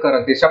टीयर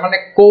करती से माने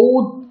को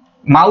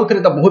माउथ रे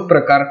तो बहुत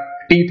प्रकार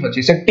टीथ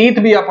अछि से टीथ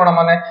भी आपण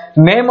माने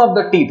name of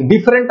the teeth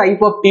different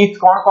type of teeth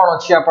कोन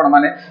अछि आपण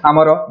माने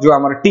हमर जो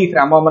हमर टीथ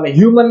रे हम माने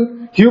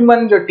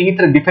ह्यूमन जो टीथ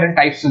रे डिफरेंट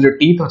टाइप्स जो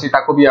टीथ अछि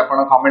ताको भी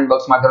आपण कमेंट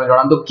बॉक्स माध्यम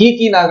जणांतो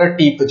की ना रे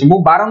टीथ अछि मु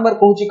बारंबार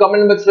कहूची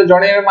कमेंट बॉक्स रे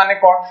जणेबे माने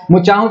कोन मु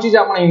चाहूची जे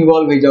आपण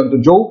इन्वॉल्व हो जांतु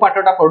जो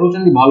पाठटा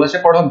पढुचंदी भलो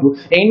से पढंतु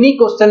any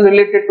question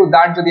related to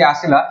that जदी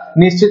आसिला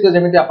निश्चित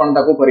जेमिति आपण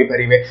ताको करि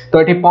परिबे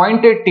तो एठी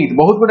पॉइंटेड टीथ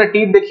बहुत बडा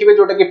टीथ देखिबे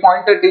जोटा कि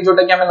पॉइंटेड टीथ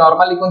जोटा कि हमें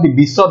नॉर्मली कोन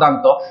विष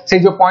दांत से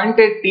जो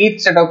पॉइंटेड टीथ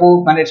सेटा को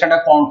माने सेटा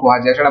कोन कोहा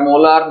जाय सेटा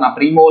मोलार ना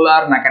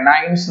प्रीमोलार ना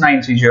कैनाइन्स ना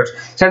इंसिजर्स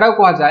सेटा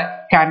कोहा जाय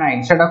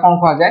कैनाइन सेटा कोन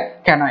कोहा जाय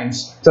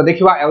कैनाइन्स तो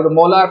देखिबा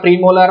मोलार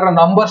प्रीमोलार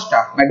नंबर्स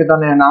टा एटे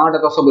तने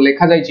नाटा तो सब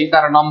लिखा जाय छी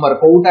तार नंबर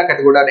कोउटा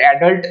केते गोडा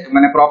एडल्ट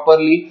माने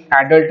प्रॉपर्ली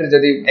एडल्ट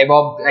जदी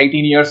अबव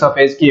 18 इयर्स ऑफ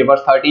एज की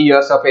above 30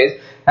 years of as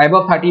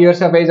above 30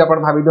 years of as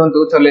आपण भाबी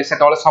दंतु चले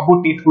सेतले सब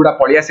टीथ गुडा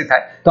पळि आसी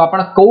थाय तो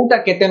आपण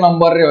कोउटा केते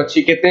नंबर रे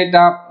अछि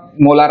केतेटा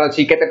मोलार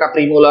अछि केतेटा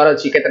प्रीमोलार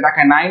अछि केतेटा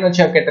कैनाइन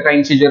अछि केतेटा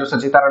इंसिजर्स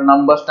अछि तार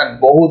नंबर्स ता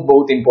बहुत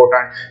बहुत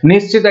इंपोर्टेंट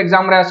निश्चित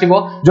एग्जाम रे आसीबो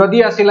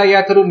जदी आसीला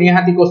या थरु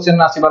निहाती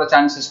क्वेश्चन आसीबार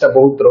चांसेस ता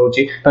बहुत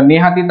रहउची तो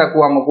निहाती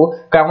ताकू हमकु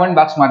कमेंट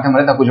बॉक्स माध्यम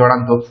रे ताकू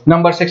जणांतो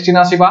number 16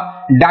 आसीबा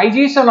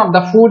digestion of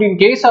the food in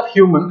case of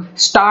human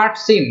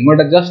starts in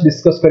मोटा जस्ट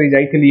डिस्कस करी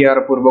जाइथिली यार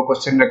पूर्व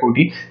क्वेश्चन रे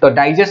कोठी तो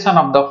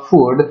digestion of the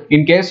food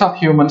in case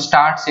of human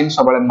starts in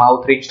सबले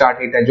माउथ रे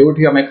स्टार्ट हेता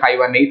जोठी हमें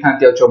खाइबा नै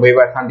थांती और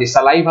चोबेबा थांती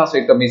सलाइवा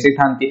सहित मिसी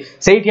थांती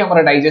सेठी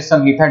हमरा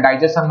डाइजेशन हिता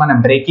डाइजेशन माने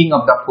ब्रेकिंग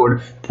ऑफ द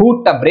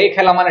फूड ता ब्रेक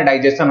हैला माने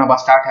डाइजेशन हबा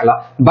स्टार्ट हैला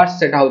बट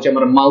सेटा होचे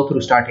हमर माउथ रु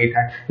स्टार्ट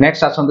हेता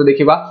नेक्स्ट आसंतु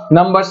देखिबा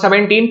number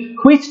 17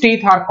 which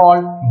teeth are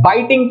called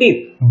biting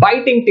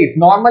teeth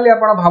normally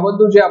आपण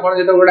भाबंतु जे आपण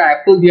जेटा गोडा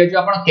एप्पल दिया जे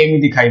आपण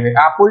केमिति खाइबे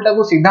एप्पल टा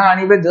को सीधा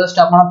आनिबे जस्ट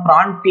आपण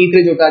फ्रंट टीथ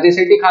रे जोटा जे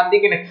सेठी खांती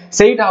कि नै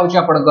सेटा होचे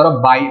आपण कर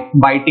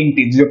बाइटिंग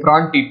टीथ जो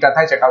फ्रंट टीथ ता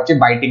थाय सेटा होचे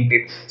बाइटिंग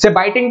टीथ से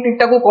बाइटिंग टीथ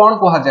टा को कोन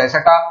कोहा जाय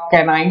सेटा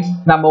कैनाइन्स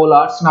ना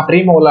मोलार्स ना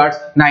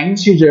प्रीमोलार्स ना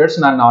इंसिजर्स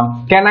ना नॉन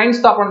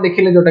कैनाइन्स तो आपण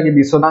देखिले जोटा कि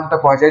विषदांत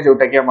कोहा जाय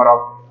जोटा कि हमर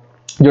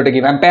जोटा कि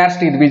वैम्पायर्स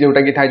टीथ भी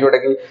जोटा कि थाय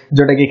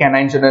जोटा कि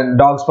कैनाइन्स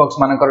डॉग्स फॉक्स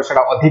मानकर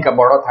सेटा अधिक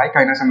बड़ थाय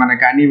काइना से माने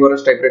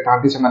कार्निवोरस टाइप रे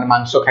थांती से माने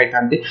मांस खाइ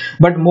थांती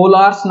बट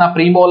मोलार्स ना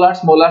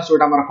प्रीमोलार्स मोलार्स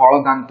जोटा हमर कळ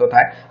दांत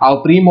थाय आ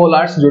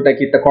प्रीमोलार्स जोटा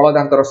कि कळ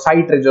दांतर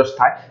साइड रे जस्ट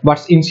थाय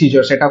बट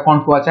इंसिजर सेटा कोन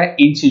कोआ जाय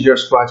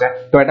इंसिजर्स कोआ जाय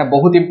तो एटा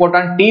बहुत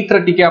इंपोर्टेंट टीथ रे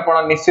टिके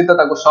आपण निश्चित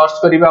ताको सर्च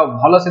करिबा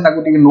भलो से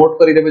ताको टिके नोट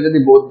करि देबे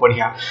जदी बहुत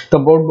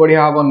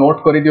बढ़िया हबो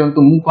नोट करि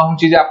दियंतु मु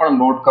कहूची जे आपण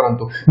नोट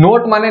करंतु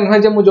नोट माने नहे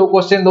जे मु जो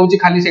क्वेश्चन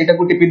दउची खाली सेटा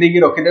को टिपि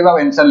देकी रखि देबा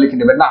आंसर लिखि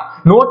देबे ना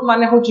नोट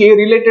माने होची ए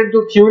रिलेटेड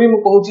जो थ्योरी मु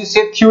कहूची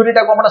से थ्योरी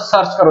टा को आपण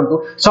सर्च करंतु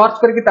सर्च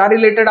करके ता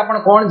रिलेटेड आपण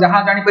कोन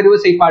जहां जानि परिबो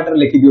सेही पार्ट रे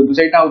लिखि दियंतु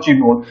सेटा होची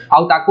नोट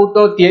आ ताकू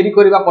तो तयारी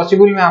करबा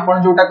पॉसिबल में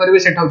आपण जोटा करबे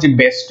सेटा होची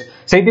बेस्ट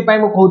सेही पई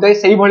मु कहूताय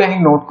सेही भले ही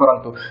नोट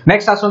करंतु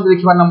नेक्स्ट आसन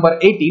देखिबा number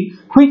 18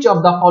 which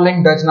of the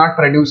following does not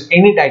produce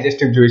any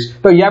digestive juice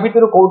तो या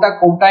भीतर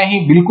कोटा ही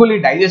बिल्कुल ही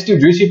डाइजेस्टिव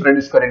जूस ही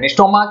प्रोड्यूस करे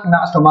स्टोमक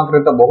ना स्टोमक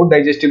रे तो बहुत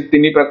डाइजेस्टिव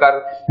तीन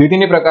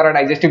प्रकार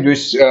डाइजेस्टिव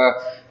जूस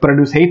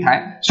प्रोड्यूस हेई थाए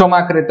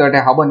स्टमक रे तो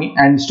एटा हबनी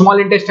एंड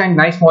स्मॉल इंटेस्टाइन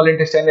नाइ स्मॉल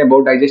इंटेस्टाइन रे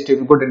बहुत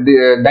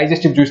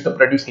डाइजेस्टिव जूस तो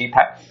प्रोड्यूस हेई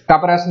थाए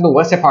तापर आसंतो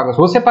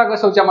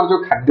ओसेफागस होची हमर जो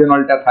खाद्य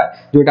नलटा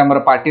थाए जोटा हमर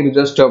पार्टी रे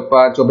जस्ट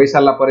चोबे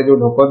साला परे जो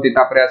ढोकंती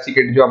तापर आसी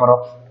जो हमर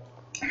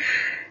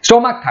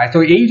स्टमक थाए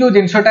तो यही जो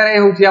जिनसटा रे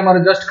होची हमर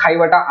जस्ट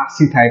खाइबाटा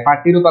आसी थाए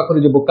पार्टी रो पाखर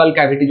जो बुकल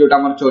कैविटी जोटा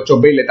हमर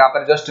चोबेले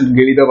तापर जस्ट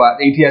गिली दबा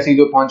एठी आसी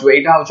जो पहुंचबे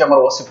एटा होची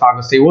हमर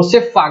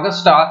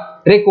ओसेफागस टा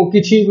रे को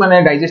किछि माने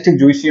डाइजेस्टिव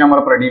जूस हमर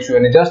प्रोड्यूस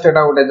होने जस्ट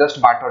एटा गोटे जस्ट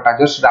बाटोटा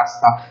जस्ट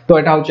रास्ता तो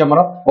एटा होची हमर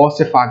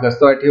ओसेफागस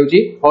तो एठी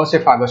होची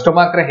ओसेफागस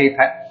स्टमक रे हेई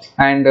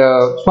थाए एंड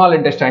स्मॉल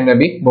इंटेस्टाइन रे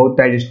भी बहुत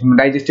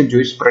डाइजेस्टिव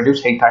जूस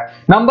प्रोड्यूस हेई थाए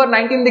नंबर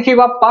 19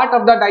 देखिबा part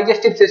of the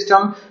digestive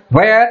system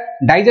where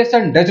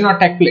digestion does not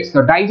take place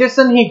तो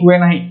डाइजेशन ही हुए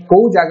नहीं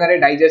को जगह रे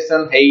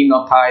डाइजेशन हेई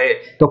न थाए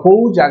तो को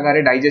जगह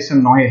रे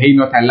डाइजेशन न हेई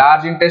न थाए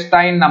लार्ज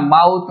इंटेस्टाइन ना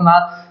माउथ ना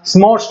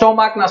स्मॉल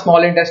स्टमक ना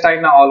स्मॉल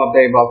इंटेस्टाइन ना all of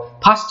the above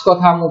first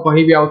कथा मु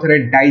कहिबी आउथरे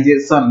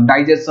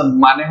डाइजेशन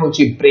माने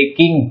होची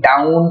breaking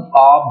down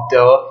of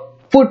the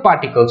food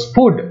particles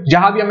food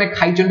जहां भी हमें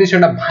खाई चंदी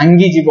सेटा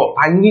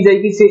भांगी जाई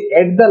कि से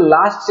एट द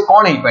लास्ट से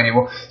कोन हेई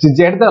परिबो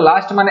जे एट द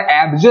लास्ट माने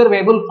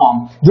एब्जॉर्बेबल फॉर्म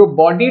जो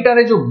बॉडी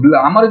टारे जो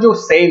हमर जो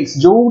सेल्स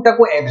जोटा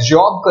को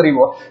एब्जॉर्ब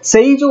करिवो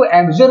सेही जो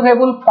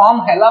एब्जॉर्बेबल फॉर्म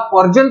हैला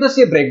पर्यंत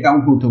से ब्रेक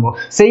डाउन होथबो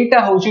सेहीटा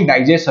होची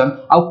डाइजेशन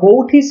आ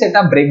कोठी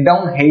सेटा ब्रेक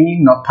डाउन हेई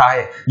न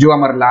थाए जो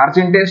हमर लार्ज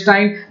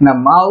इंटेस्टाइन ना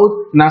माउथ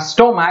ना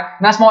स्टमक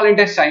ना स्मॉल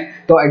इंटेस्टाइन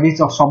तो एडी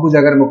सब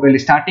जगह में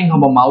पहले स्टार्टिंग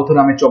हबो माउथ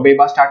रो हमें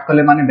चोबेबा स्टार्ट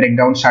करले माने ब्रेक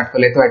डाउन स्टार्ट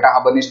करले तो एटा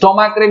हबनी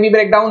स्टमक रे भी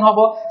ब्रेक डाउन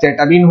हबो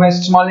जेटा भी हुए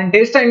स्मॉल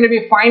इंटेस्टाइन रे भी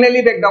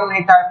फाइनली ब्रेक डाउन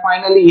हेता है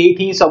फाइनली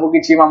एठी सब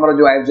किछि हमर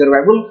जो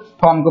एब्जॉर्बेबल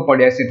फॉर्म को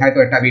पड़े आसी थाए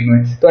तो एटा भी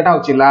नुए तो एटा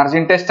होची लार्ज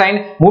इंटेस्टाइन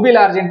मु भी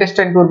लार्ज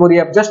इंटेस्टाइन पूर्वरी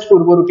अब जस्ट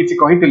पूर्वरु किछि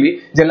कहितली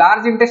जे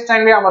लार्ज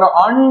इंटेस्टाइन रे हमर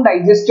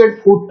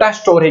अनडाइजेस्टेड फूड टा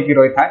स्टोर हे कि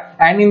रहि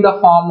थाए and in the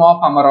form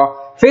of हमर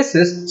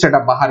फेसेस सेटा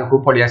बाहर को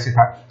पड़ी आसी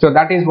था सो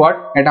दैट इज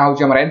व्हाट एटा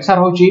होची हमर आंसर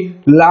होची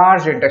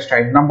लार्ज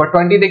इंटेस्टाइन नंबर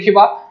 20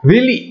 देखिबा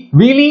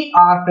Willie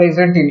are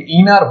present in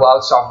inner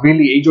walls of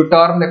Willie ए जो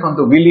टर्म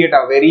देखंतु विली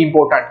एटा वेरी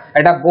इंपोर्टेंट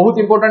एटा बहुत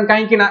इंपोर्टेंट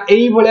काहे कि ना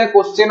एई भलिया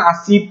क्वेश्चन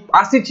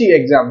आसी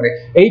एग्जाम रे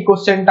एई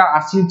क्वेश्चन टा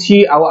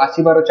आसी आ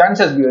आसीबार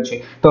चांसेस भी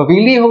अछि तो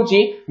विली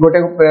होची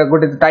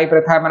गोटे टाइप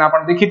रे था माने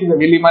आपण देखिथिबे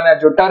विली माने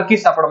जो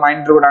टर्किश आपण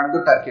माइंड रो डाण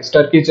दो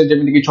टर्किश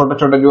जेमिति कि छोटो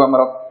छोटो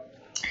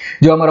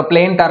जो हमर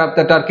प्लेन तरफ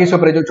टर्किश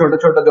ऊपर जो छोटो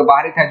छोटो जो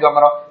बाहरी था जो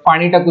हमर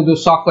पानी टा को जो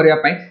सॉक करिया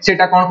पई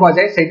सेटा कोन को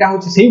जाय सेटा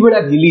होची सेही भडा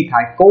विली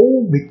था को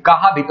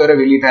कहा भीतर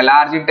विली था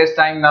लार्ज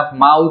इंटेस्टाइन ना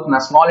माउथ ना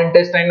स्मॉल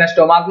इंटेस्टाइन ना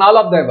स्टमक ना all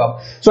of the above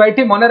so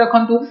एठी मने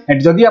रखंतु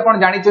जदी आपण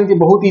जानि चंती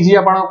बहुत इजी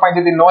आपण पई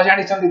जदी न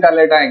जानि चंती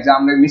ताले एटा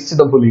एग्जाम रे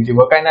निश्चित भूली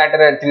जिवो काइना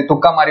एटा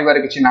तुक्का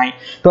मारिबार किछि नाही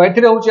तो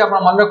एठी होची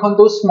आपण मन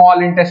रखंतु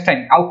स्मॉल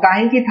इंटेस्टाइन आ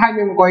काहे की था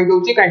मैं कहि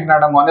दोची काहे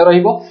ना मने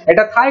रहिबो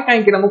एटा थाय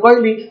काहे कि ना मु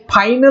कहली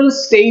फाइनल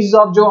स्टेज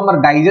ऑफ जो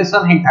हमर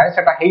डाइजेशन हे था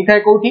सेटा हेई थाए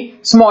कोठी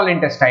स्मॉल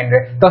इंटेस्टाइन रे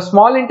तो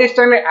स्मॉल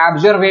इंटेस्टाइन रे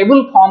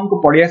एब्जॉर्बेबल फॉर्म को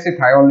पड़िया से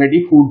थाए ऑलरेडी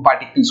फूड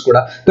पार्टिकल्स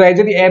गुडा तो ए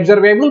जदी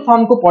एब्जॉर्बेबल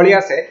फॉर्म को पड़िया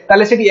से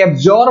ताले सेठी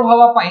एब्जॉर्ब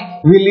हवा पई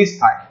विलीज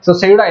थाए सो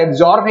सेडा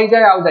एब्जॉर्ब हे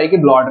जाय आ जाय कि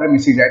ब्लड रे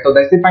मिसी जाय तो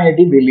दैट्स द पई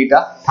एटी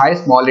विलीटा थाए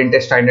स्मॉल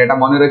इंटेस्टाइन रे एटा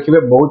माने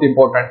रखिबे बहुत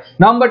important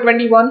number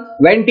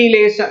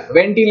 21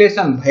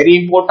 ventilation very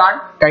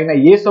important काई ना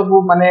ये सब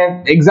माने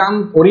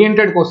एग्जाम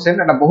ओरिएंटेड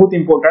क्वेश्चन एटा बहुत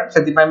इंपोर्टेंट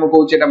सेति पई म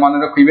कहूची एटा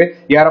माने रखिबे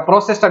यार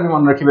प्रोसेस टा भी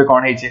माने रखिबे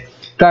कोन हे छे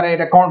तारे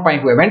एटा कोन पई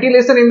हुए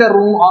ventilation in the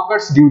room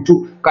occurs due to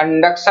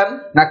conduction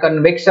ना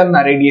कन्वेक्शन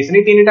ना रेडिएशन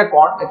ई तीनटा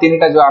कोन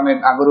तीनटा जो हमें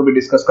आगरो भी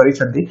डिस्कस करि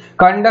छथि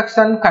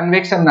कंडक्शन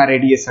कन्वेक्शन ना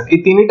रेडिएशन ई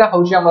तीनटा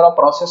होची हमर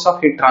प्रोसेस ऑफ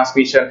हीट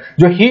ट्रांसमिशन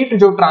जो हीट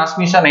जो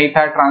ट्रांसमिशन हे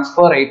था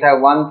ट्रांसफर हे था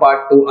one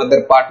part two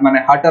other part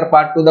माने hotter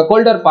part two the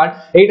colder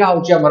part एटा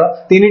होची हमर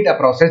तीनटा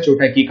प्रोसेस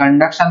जोटा कि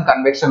कंडक्शन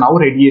कन्वेक्शन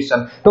और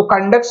रेडिएशन तो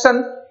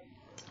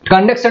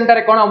कंडक्शन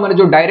टारे कोन हमर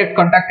जो डायरेक्ट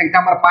कांटेक्ट हेता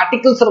हमर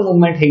पार्टिकल्स र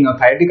मूवमेंट हेइ न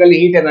थाए एटिकली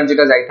हीट एनर्जी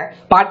टा जाय थाए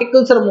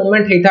पार्टिकल्स र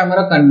मूवमेंट हेता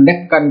हमर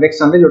कंडक्ट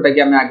कन्वेक्शन रे जोटा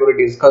कि हम आगुरी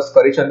डिस्कस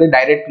करि छथि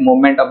direct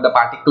movement of the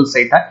particles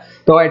हेता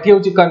तो एठी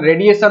होची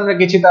रेडिएशन रे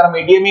किछि तार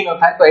मीडियम ही न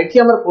थाए तो एठी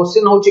हमर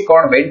क्वेश्चन होची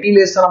कोन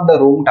वेंटिलेशन ऑफ द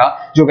रूम टा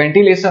जो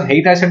वेंटिलेशन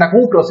हेइ थाए सेटा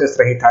को प्रोसेस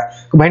रही थाए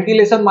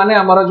वेंटिलेशन माने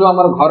हमर जो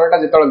हमर घर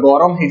टा जेतळ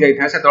गरम हे जाय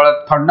थाए सेतळ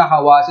ठंडा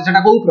हवा आसे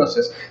सेटा को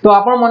प्रोसेस तो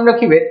आपण मन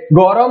रखिबे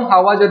गरम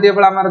हवा जदी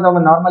बेला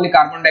हमर नॉर्मली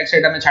कार्बन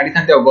डाइऑक्साइड हम छाडी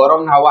थाते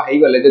गरम हवा हे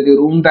गले जदी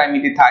रूम टा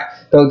एमिति थाए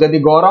तो जदी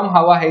गरम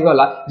हवा हे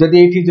गला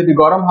जदी एठी जदी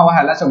गरम हवा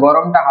हला से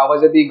गरम टा हवा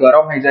जदी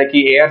गरम हे जाय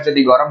कि एयर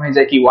जदी गरम हे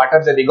जाय कि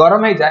वाटर जदी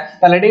गरम हे जाय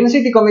ताले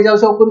डेंसिटी कमी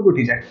जाउ से ऊपर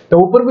उठी जाय तो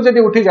ऊपर को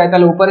जदी उठी जाय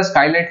ताले ऊपर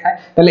स्काईलाइट थाए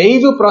ताले एई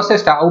जो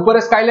प्रोसेस टा ऊपर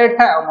स्काईलाइट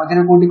थाए और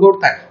मझरे कोटी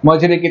कोट थाए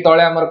मझरे की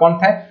तळे हमर कोन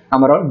थाए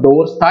हमर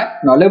डोर्स थाए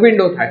नले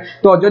विंडो थाए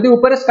तो जदी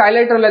ऊपर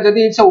स्काईलाइट रहला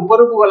जदी इच्छा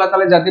ऊपर को गला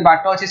ताले जदी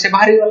बाटो अछि से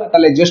बाहरी गला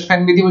ताले जस्ट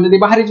फैन भी दिबो जदी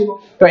बाहरी जिवो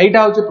तो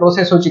एटा होची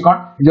प्रोसेस होची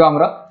कोन जो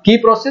हमर की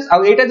प्रोसेस आ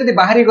एटा जदी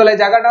बाहरी गला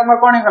जगहटा हमर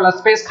कोन हे गला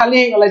स्पेस खाली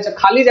हे गला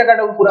खाली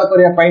जगहटा को पूरा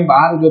करिया पई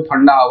बाहर जो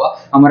ठंडा हवा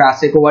हमर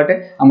आसे को बाटे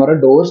हमर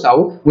डोर्स आ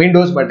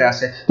विंडोज बाटे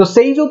आसे तो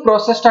सेही जो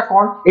प्रोसेसटा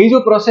कोन ए जो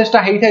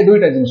प्रोसेसटा हेई थाए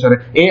दुईटा जिंस रे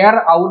एयर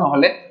आउ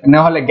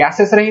नहले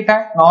गैसेस रही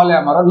थाए नहले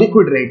हमर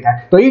लिक्विड रही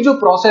थाए तो ए जो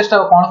प्रोसेसटा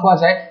कोन कहा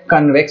जाय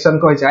कन्वेक्शन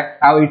कहा जाय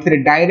आ इथरे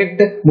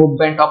डायरेक्ट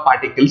मूवमेंट ऑफ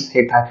पार्टिकल्स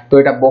हे थाए तो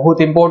एटा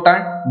बहुत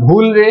इंपोर्टेंट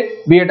भूल रे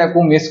भी एटा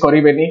को मिस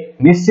करिवेनी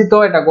निश्चित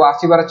एटा को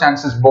आसीबार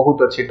चांसेस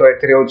बहुत अछि तो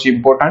एथरे होची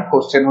इंपोर्टेंट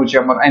क्वेश्चन होची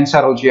हमर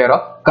आंसर होची यार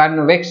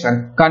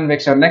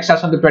convection next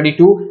आसन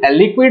 22 a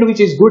liquid which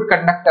is good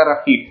conductor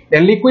of heat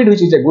a liquid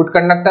which is a good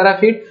conductor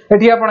of heat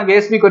एठी आपण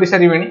गैस भी करि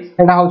सरिवेनी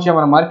एटा होची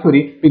हमर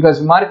mercury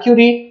because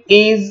mercury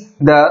is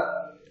the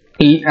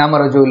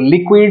हमर जो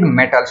लिक्विड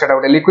मेटल सेटा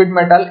गोटे लिक्विड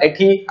मेटल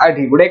एठी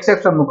गोटे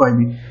एक्सेप्शन मु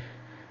कहबी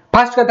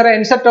फर्स्ट कथरा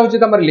आंसर टा होची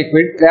तमर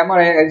लिक्विड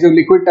हमर जो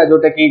लिक्विड टा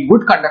जोटा की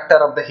good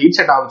conductor of the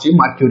heat सेटा होची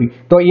मर्क्यूरी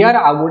तो यार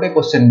आ गोटे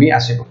क्वेश्चन भी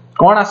आसीबो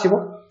कोन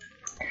आसीबो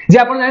जे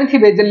आपण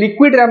जानिथिबे जे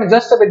लिक्विड रे हम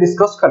जस्ट अबे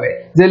डिस्कस करे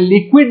जे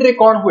लिक्विड रे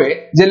कोन हुए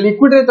जे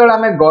लिक्विड रे तळे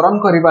हमें गरम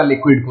करबा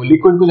लिक्विड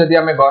को जदी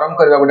हमें गरम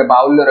करबा गोटे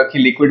बाउल रे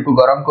रखी लिक्विड को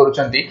गरम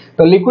करूचंती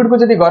तो लिक्विड को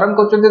जदी गरम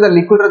करूचंती तो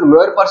लिक्विड रे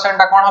लोअर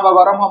परसेंट कोन हबा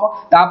गरम हबो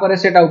तापर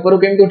सेटा ऊपर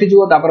केमति उठी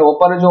जिवो तापर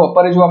ऊपर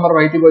जो हमर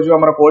रहिथिबो जो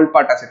हमर कोल्ड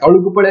पार्ट आसे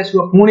तळु को पळे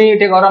आसीबो पुणी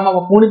एटे गरम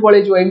हबो पुणी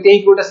पळे जो एमति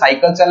एक गोटे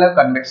साइकिल चले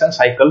कन्वेक्शन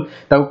साइकिल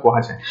ताको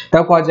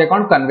कहा जाय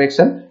कोन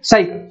कन्वेक्शन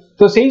साइकिल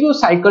तो सेही जो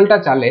साइकिल टा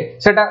चले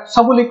सेटा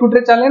सब लिक्विड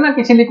रे चले ना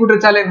किछि लिक्विड रे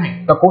चले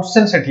नहीं तो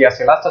क्वेश्चन सेठी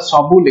आसेला तो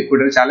सब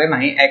लिक्विड रे चले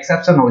नहीं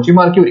एक्सेप्शन होची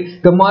मर्क्यूरी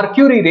तो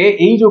मर्क्यूरी रे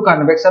एई जो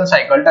कन्वेक्शन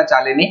साइकिल टा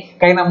चलेनी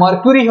काइना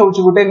मर्क्यूरी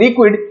होची गोटे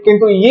लिक्विड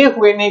किंतु ये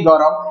हुए नहीं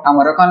गरम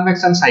हमर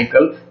कन्वेक्शन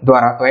साइकिल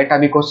द्वारा तो एटा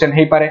भी क्वेश्चन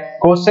हेई पारे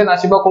क्वेश्चन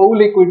आसीबो को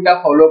लिक्विड टा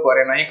फॉलो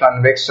करे नहीं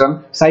कन्वेक्शन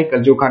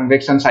साइकिल जो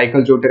कन्वेक्शन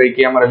साइकिल जोटे रे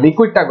कि हमर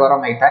लिक्विड टा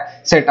गरम हेता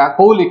सेटा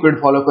को लिक्विड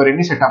फॉलो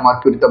करेनी सेटा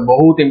मर्क्यूरी तो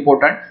बहुत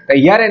इंपोर्टेंट तो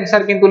यार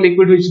आंसर किंतु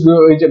liquid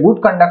is a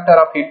good conductor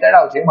of heat that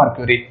होची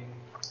मर्क्यूरी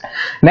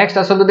नेक्स्ट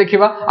आसो तो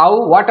देखिबा आउ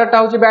वाटर टा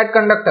होची बैड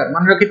कंडक्टर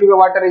मन रखिथिबे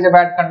water is a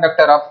bad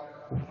conductor of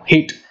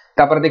heat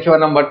तापर देखिबा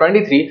number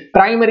 23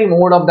 primary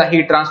mode of the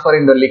heat transfer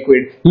in the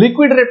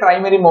liquid रे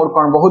प्राइमरी मोड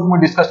कोन बहुत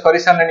मु डिस्कस करि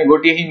सालनी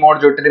गोटी ही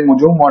मोड जोटे रे मु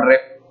जो मोड रे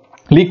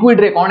लिक्विड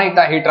रे कोन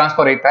हेता हीट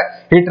ट्रांसफर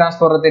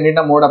रे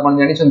तीनटा मोड अपन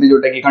जानि छथि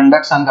जोटा कि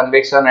conduction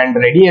convection and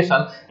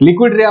radiation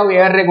liquid रे आ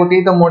एयर रे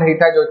गोटी तो मोड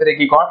हेता जोतरे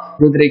कि कोन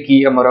जोतरे कि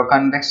हमर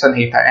कन्वेक्शन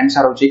हेता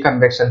आंसर होची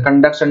कन्वेक्शन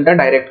कंडक्शन टा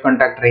डायरेक्ट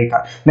कांटेक्ट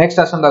रेता नेक्स्ट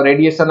आसन द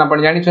रेडिएशन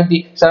अपन जानि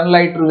छथि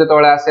सनलाइट रु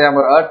जतोळे आसे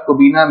हमर अर्थ को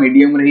बिना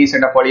मीडियम रे ही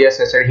सेटा पड़ी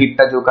आसे से हीट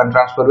टा जो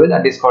ट्रांसफर होय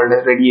दैट इज कॉल्ड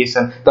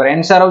रेडिएशन तो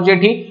आंसर होची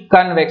एठी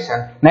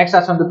कन्वेक्शन नेक्स्ट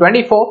आसन the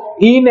 24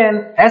 in an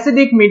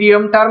acidic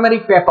medium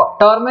turmeric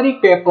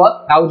paper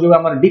आ जो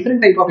हमर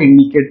डिफरेंट टाइप ऑफ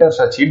इंडिकेटर्स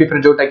अछि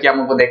डिफरेंट जोटा कि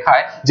हमको देखा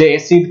है जे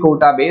एसिड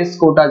कोटा बेस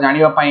कोटा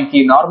जानिबा पई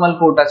कि नॉर्मल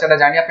कोटा सेटा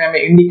जानिया पे हमें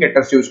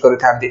इंडिकेटर्स यूज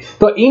करथांती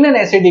तो इन एन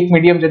एसिडिक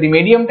मीडियम जदी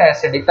मीडियम टा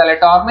एसिडिक ताले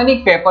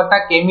टर्मरिक पेपर टा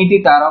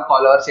केमिति तार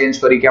कलर चेंज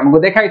करी के हमको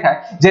देखाई था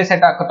जे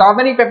सेटा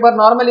टर्मरिक पेपर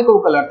नॉर्मली को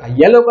कलर था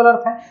येलो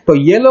कलर था तो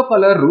येलो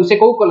कलर रु से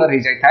को कलर हे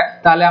जाय था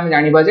ताले हम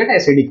जानिबा जेटा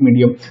एसिडिक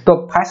मीडियम तो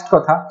फर्स्ट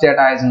कथा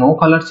जेटा इज नो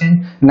कलर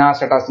चेंज ना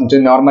सेटा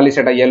नॉर्मली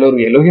सेटा येलो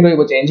ही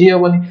रहबो चेंज ही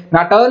होबनी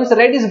ना टर्न्स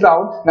रेडिश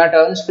ब्राउन ना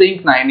टर्न्स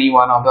पिंक ना एनी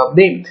वन ऑफ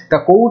देम तो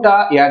कोटा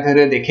या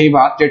धरे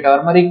देखैबा जे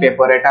टर्मरिक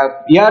पेपर एटा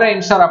यार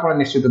आंसर आपण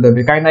निश्चित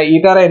देबे काई ना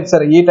इटार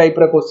आंसर ये टाइप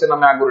रा क्वेश्चन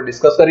हम आगु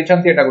डिस्कस करि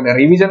छथि एटा गुडे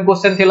रिवीजन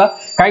क्वेश्चन थिला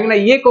काई ना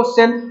ये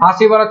क्वेश्चन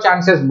आसीबार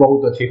चांसेस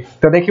बहुत अछि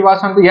तो देखिबा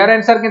संतु यार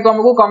आंसर किंतु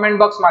हमको कमेंट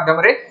बॉक्स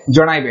माध्यम रे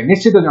जणाइबे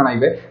निश्चित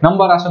जणाइबे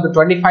नंबर आसंतु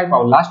 25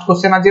 और last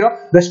question आजिरो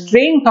the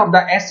strength of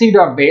the acid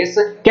और base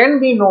can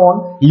be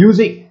known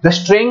using the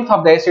strength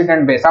of the acid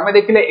and base हमें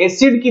देखिले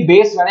एसिड की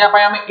बेस जानिया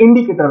पय हमें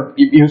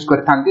इंडिकेटर यूज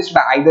करथांती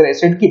सेटा आइदर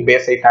एसिड की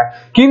बेस हेता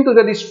किंतु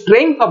जदी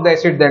स्ट्रेंथ ऑफ द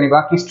एसिड जानिबा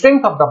कि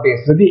स्ट्रेंथ ऑफ द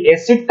बेस जदी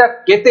एसिड टा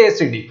केते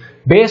एसिडिक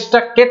बेस टा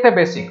केते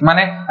बेसिक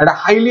माने एटा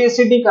हाईली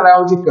एसिडिक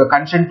कराउजी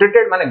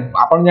कंसंट्रेटेड माने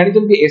आपण जानि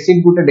जंती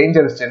एसिड गुटे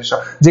डेंजरस जिंस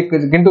जे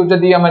किंतु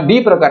जदी हम डी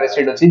प्रकार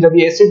एसिड अछि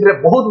जदी एसिड रे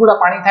बहुत गुडा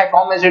पानी थाए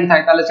कम एसिड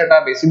थाए ताले सेटा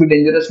बेसी भी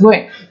डेंजरस नोए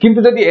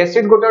किंतु जदी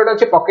एसिड गुटे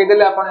अछि पके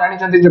देले आपण जानि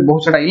जंती जे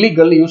बहुत सेटा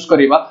इलीगल यूज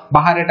करबा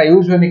बाहर एटा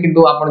यूज होनी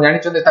किंतु आपण जानि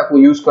जंती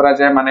ताकू यूज करा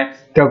जाय माने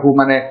ताकू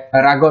माने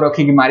राग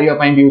रखी कि मारिया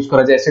पई भी यूज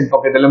करा जाय एसिड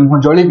पके देले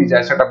मुह जळी भी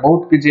जाय सेटा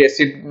बहुत किछि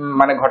एसिड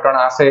माने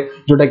घटना आसे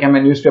जोटा कि हम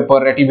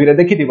न्यूज़पेपर रे टीवी रे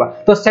देखि दिबा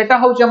तो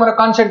सेटा होछि हमर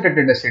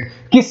कंसंट्रेटेड एसिड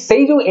कि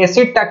सेही जो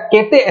एसिड टा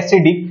केते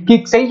एसिडिक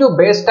कि सेही जो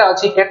बेस टा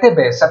अछि केते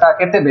बेस सेटा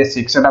केते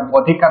बेसिक सेटा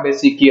अधिका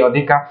बेसिक कि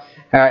अधिका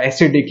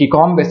एसिडिक कि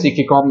कम बेसिक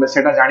कि कम बेस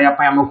सेटा जानिया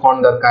पय हम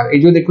कोन दरकार ए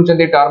जो देखु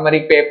चंदी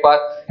टर्मरिक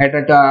पेपर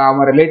एटा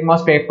हमर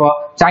litmus paper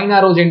China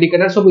rose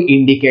indicator सब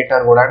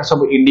इंडिकेटर गोडा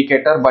सब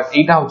इंडिकेटर बट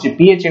एटा होछि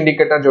पीएच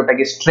इंडिकेटर जोटा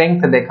कि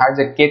स्ट्रेंथ देखा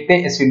जे केते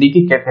एसिडिक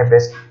कि केते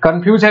बेस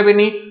कंफ्यूज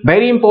हेबेनी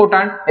वेरी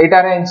इंपोर्टेंट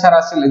एटा रे आंसर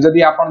आसे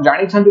जदी आपण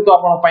जानि छंती तो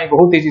आपण पय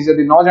बहुत इजी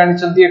जदी न जानि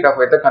छंती एटा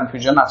होय त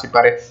कंफ्यूजन आसी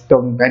पारे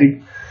तो very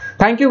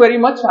thank you very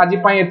much आज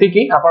पई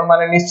एतिकी आपण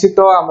माने निश्चित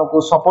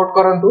हमकु सपोर्ट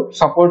करंतु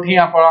सपोर्ट ही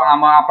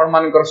आपण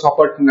मानकर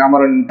सपोर्ट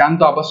हमर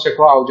नितांत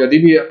आवश्यक आ जदी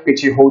भी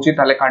किछि होची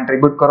ताले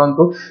कंट्रीब्यूट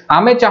करंतु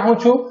आमे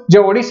चाहूछु जे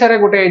ओडिसा रे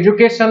गोटे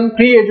एजुकेशन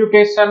फ्री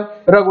एजुकेशन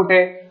रो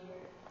गोटे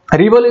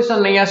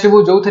रिवोल्यूशन नहीं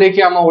आसीबु जो थरे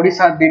कि हम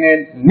ओडिसा दिने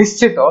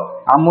निश्चित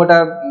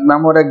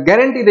हमोटा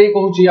गारंटी दे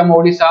कहूची हम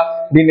ओडिसा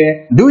दिने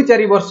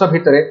 2-4 वर्ष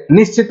भितरे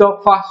निश्चित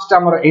फास्ट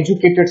हमर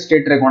एजुकेटेड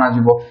स्टेट रे गणा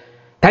जिवो।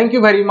 Thank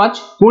you very much.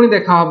 पुणी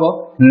देखा हबो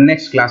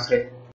नेक्स्ट क्लास रे।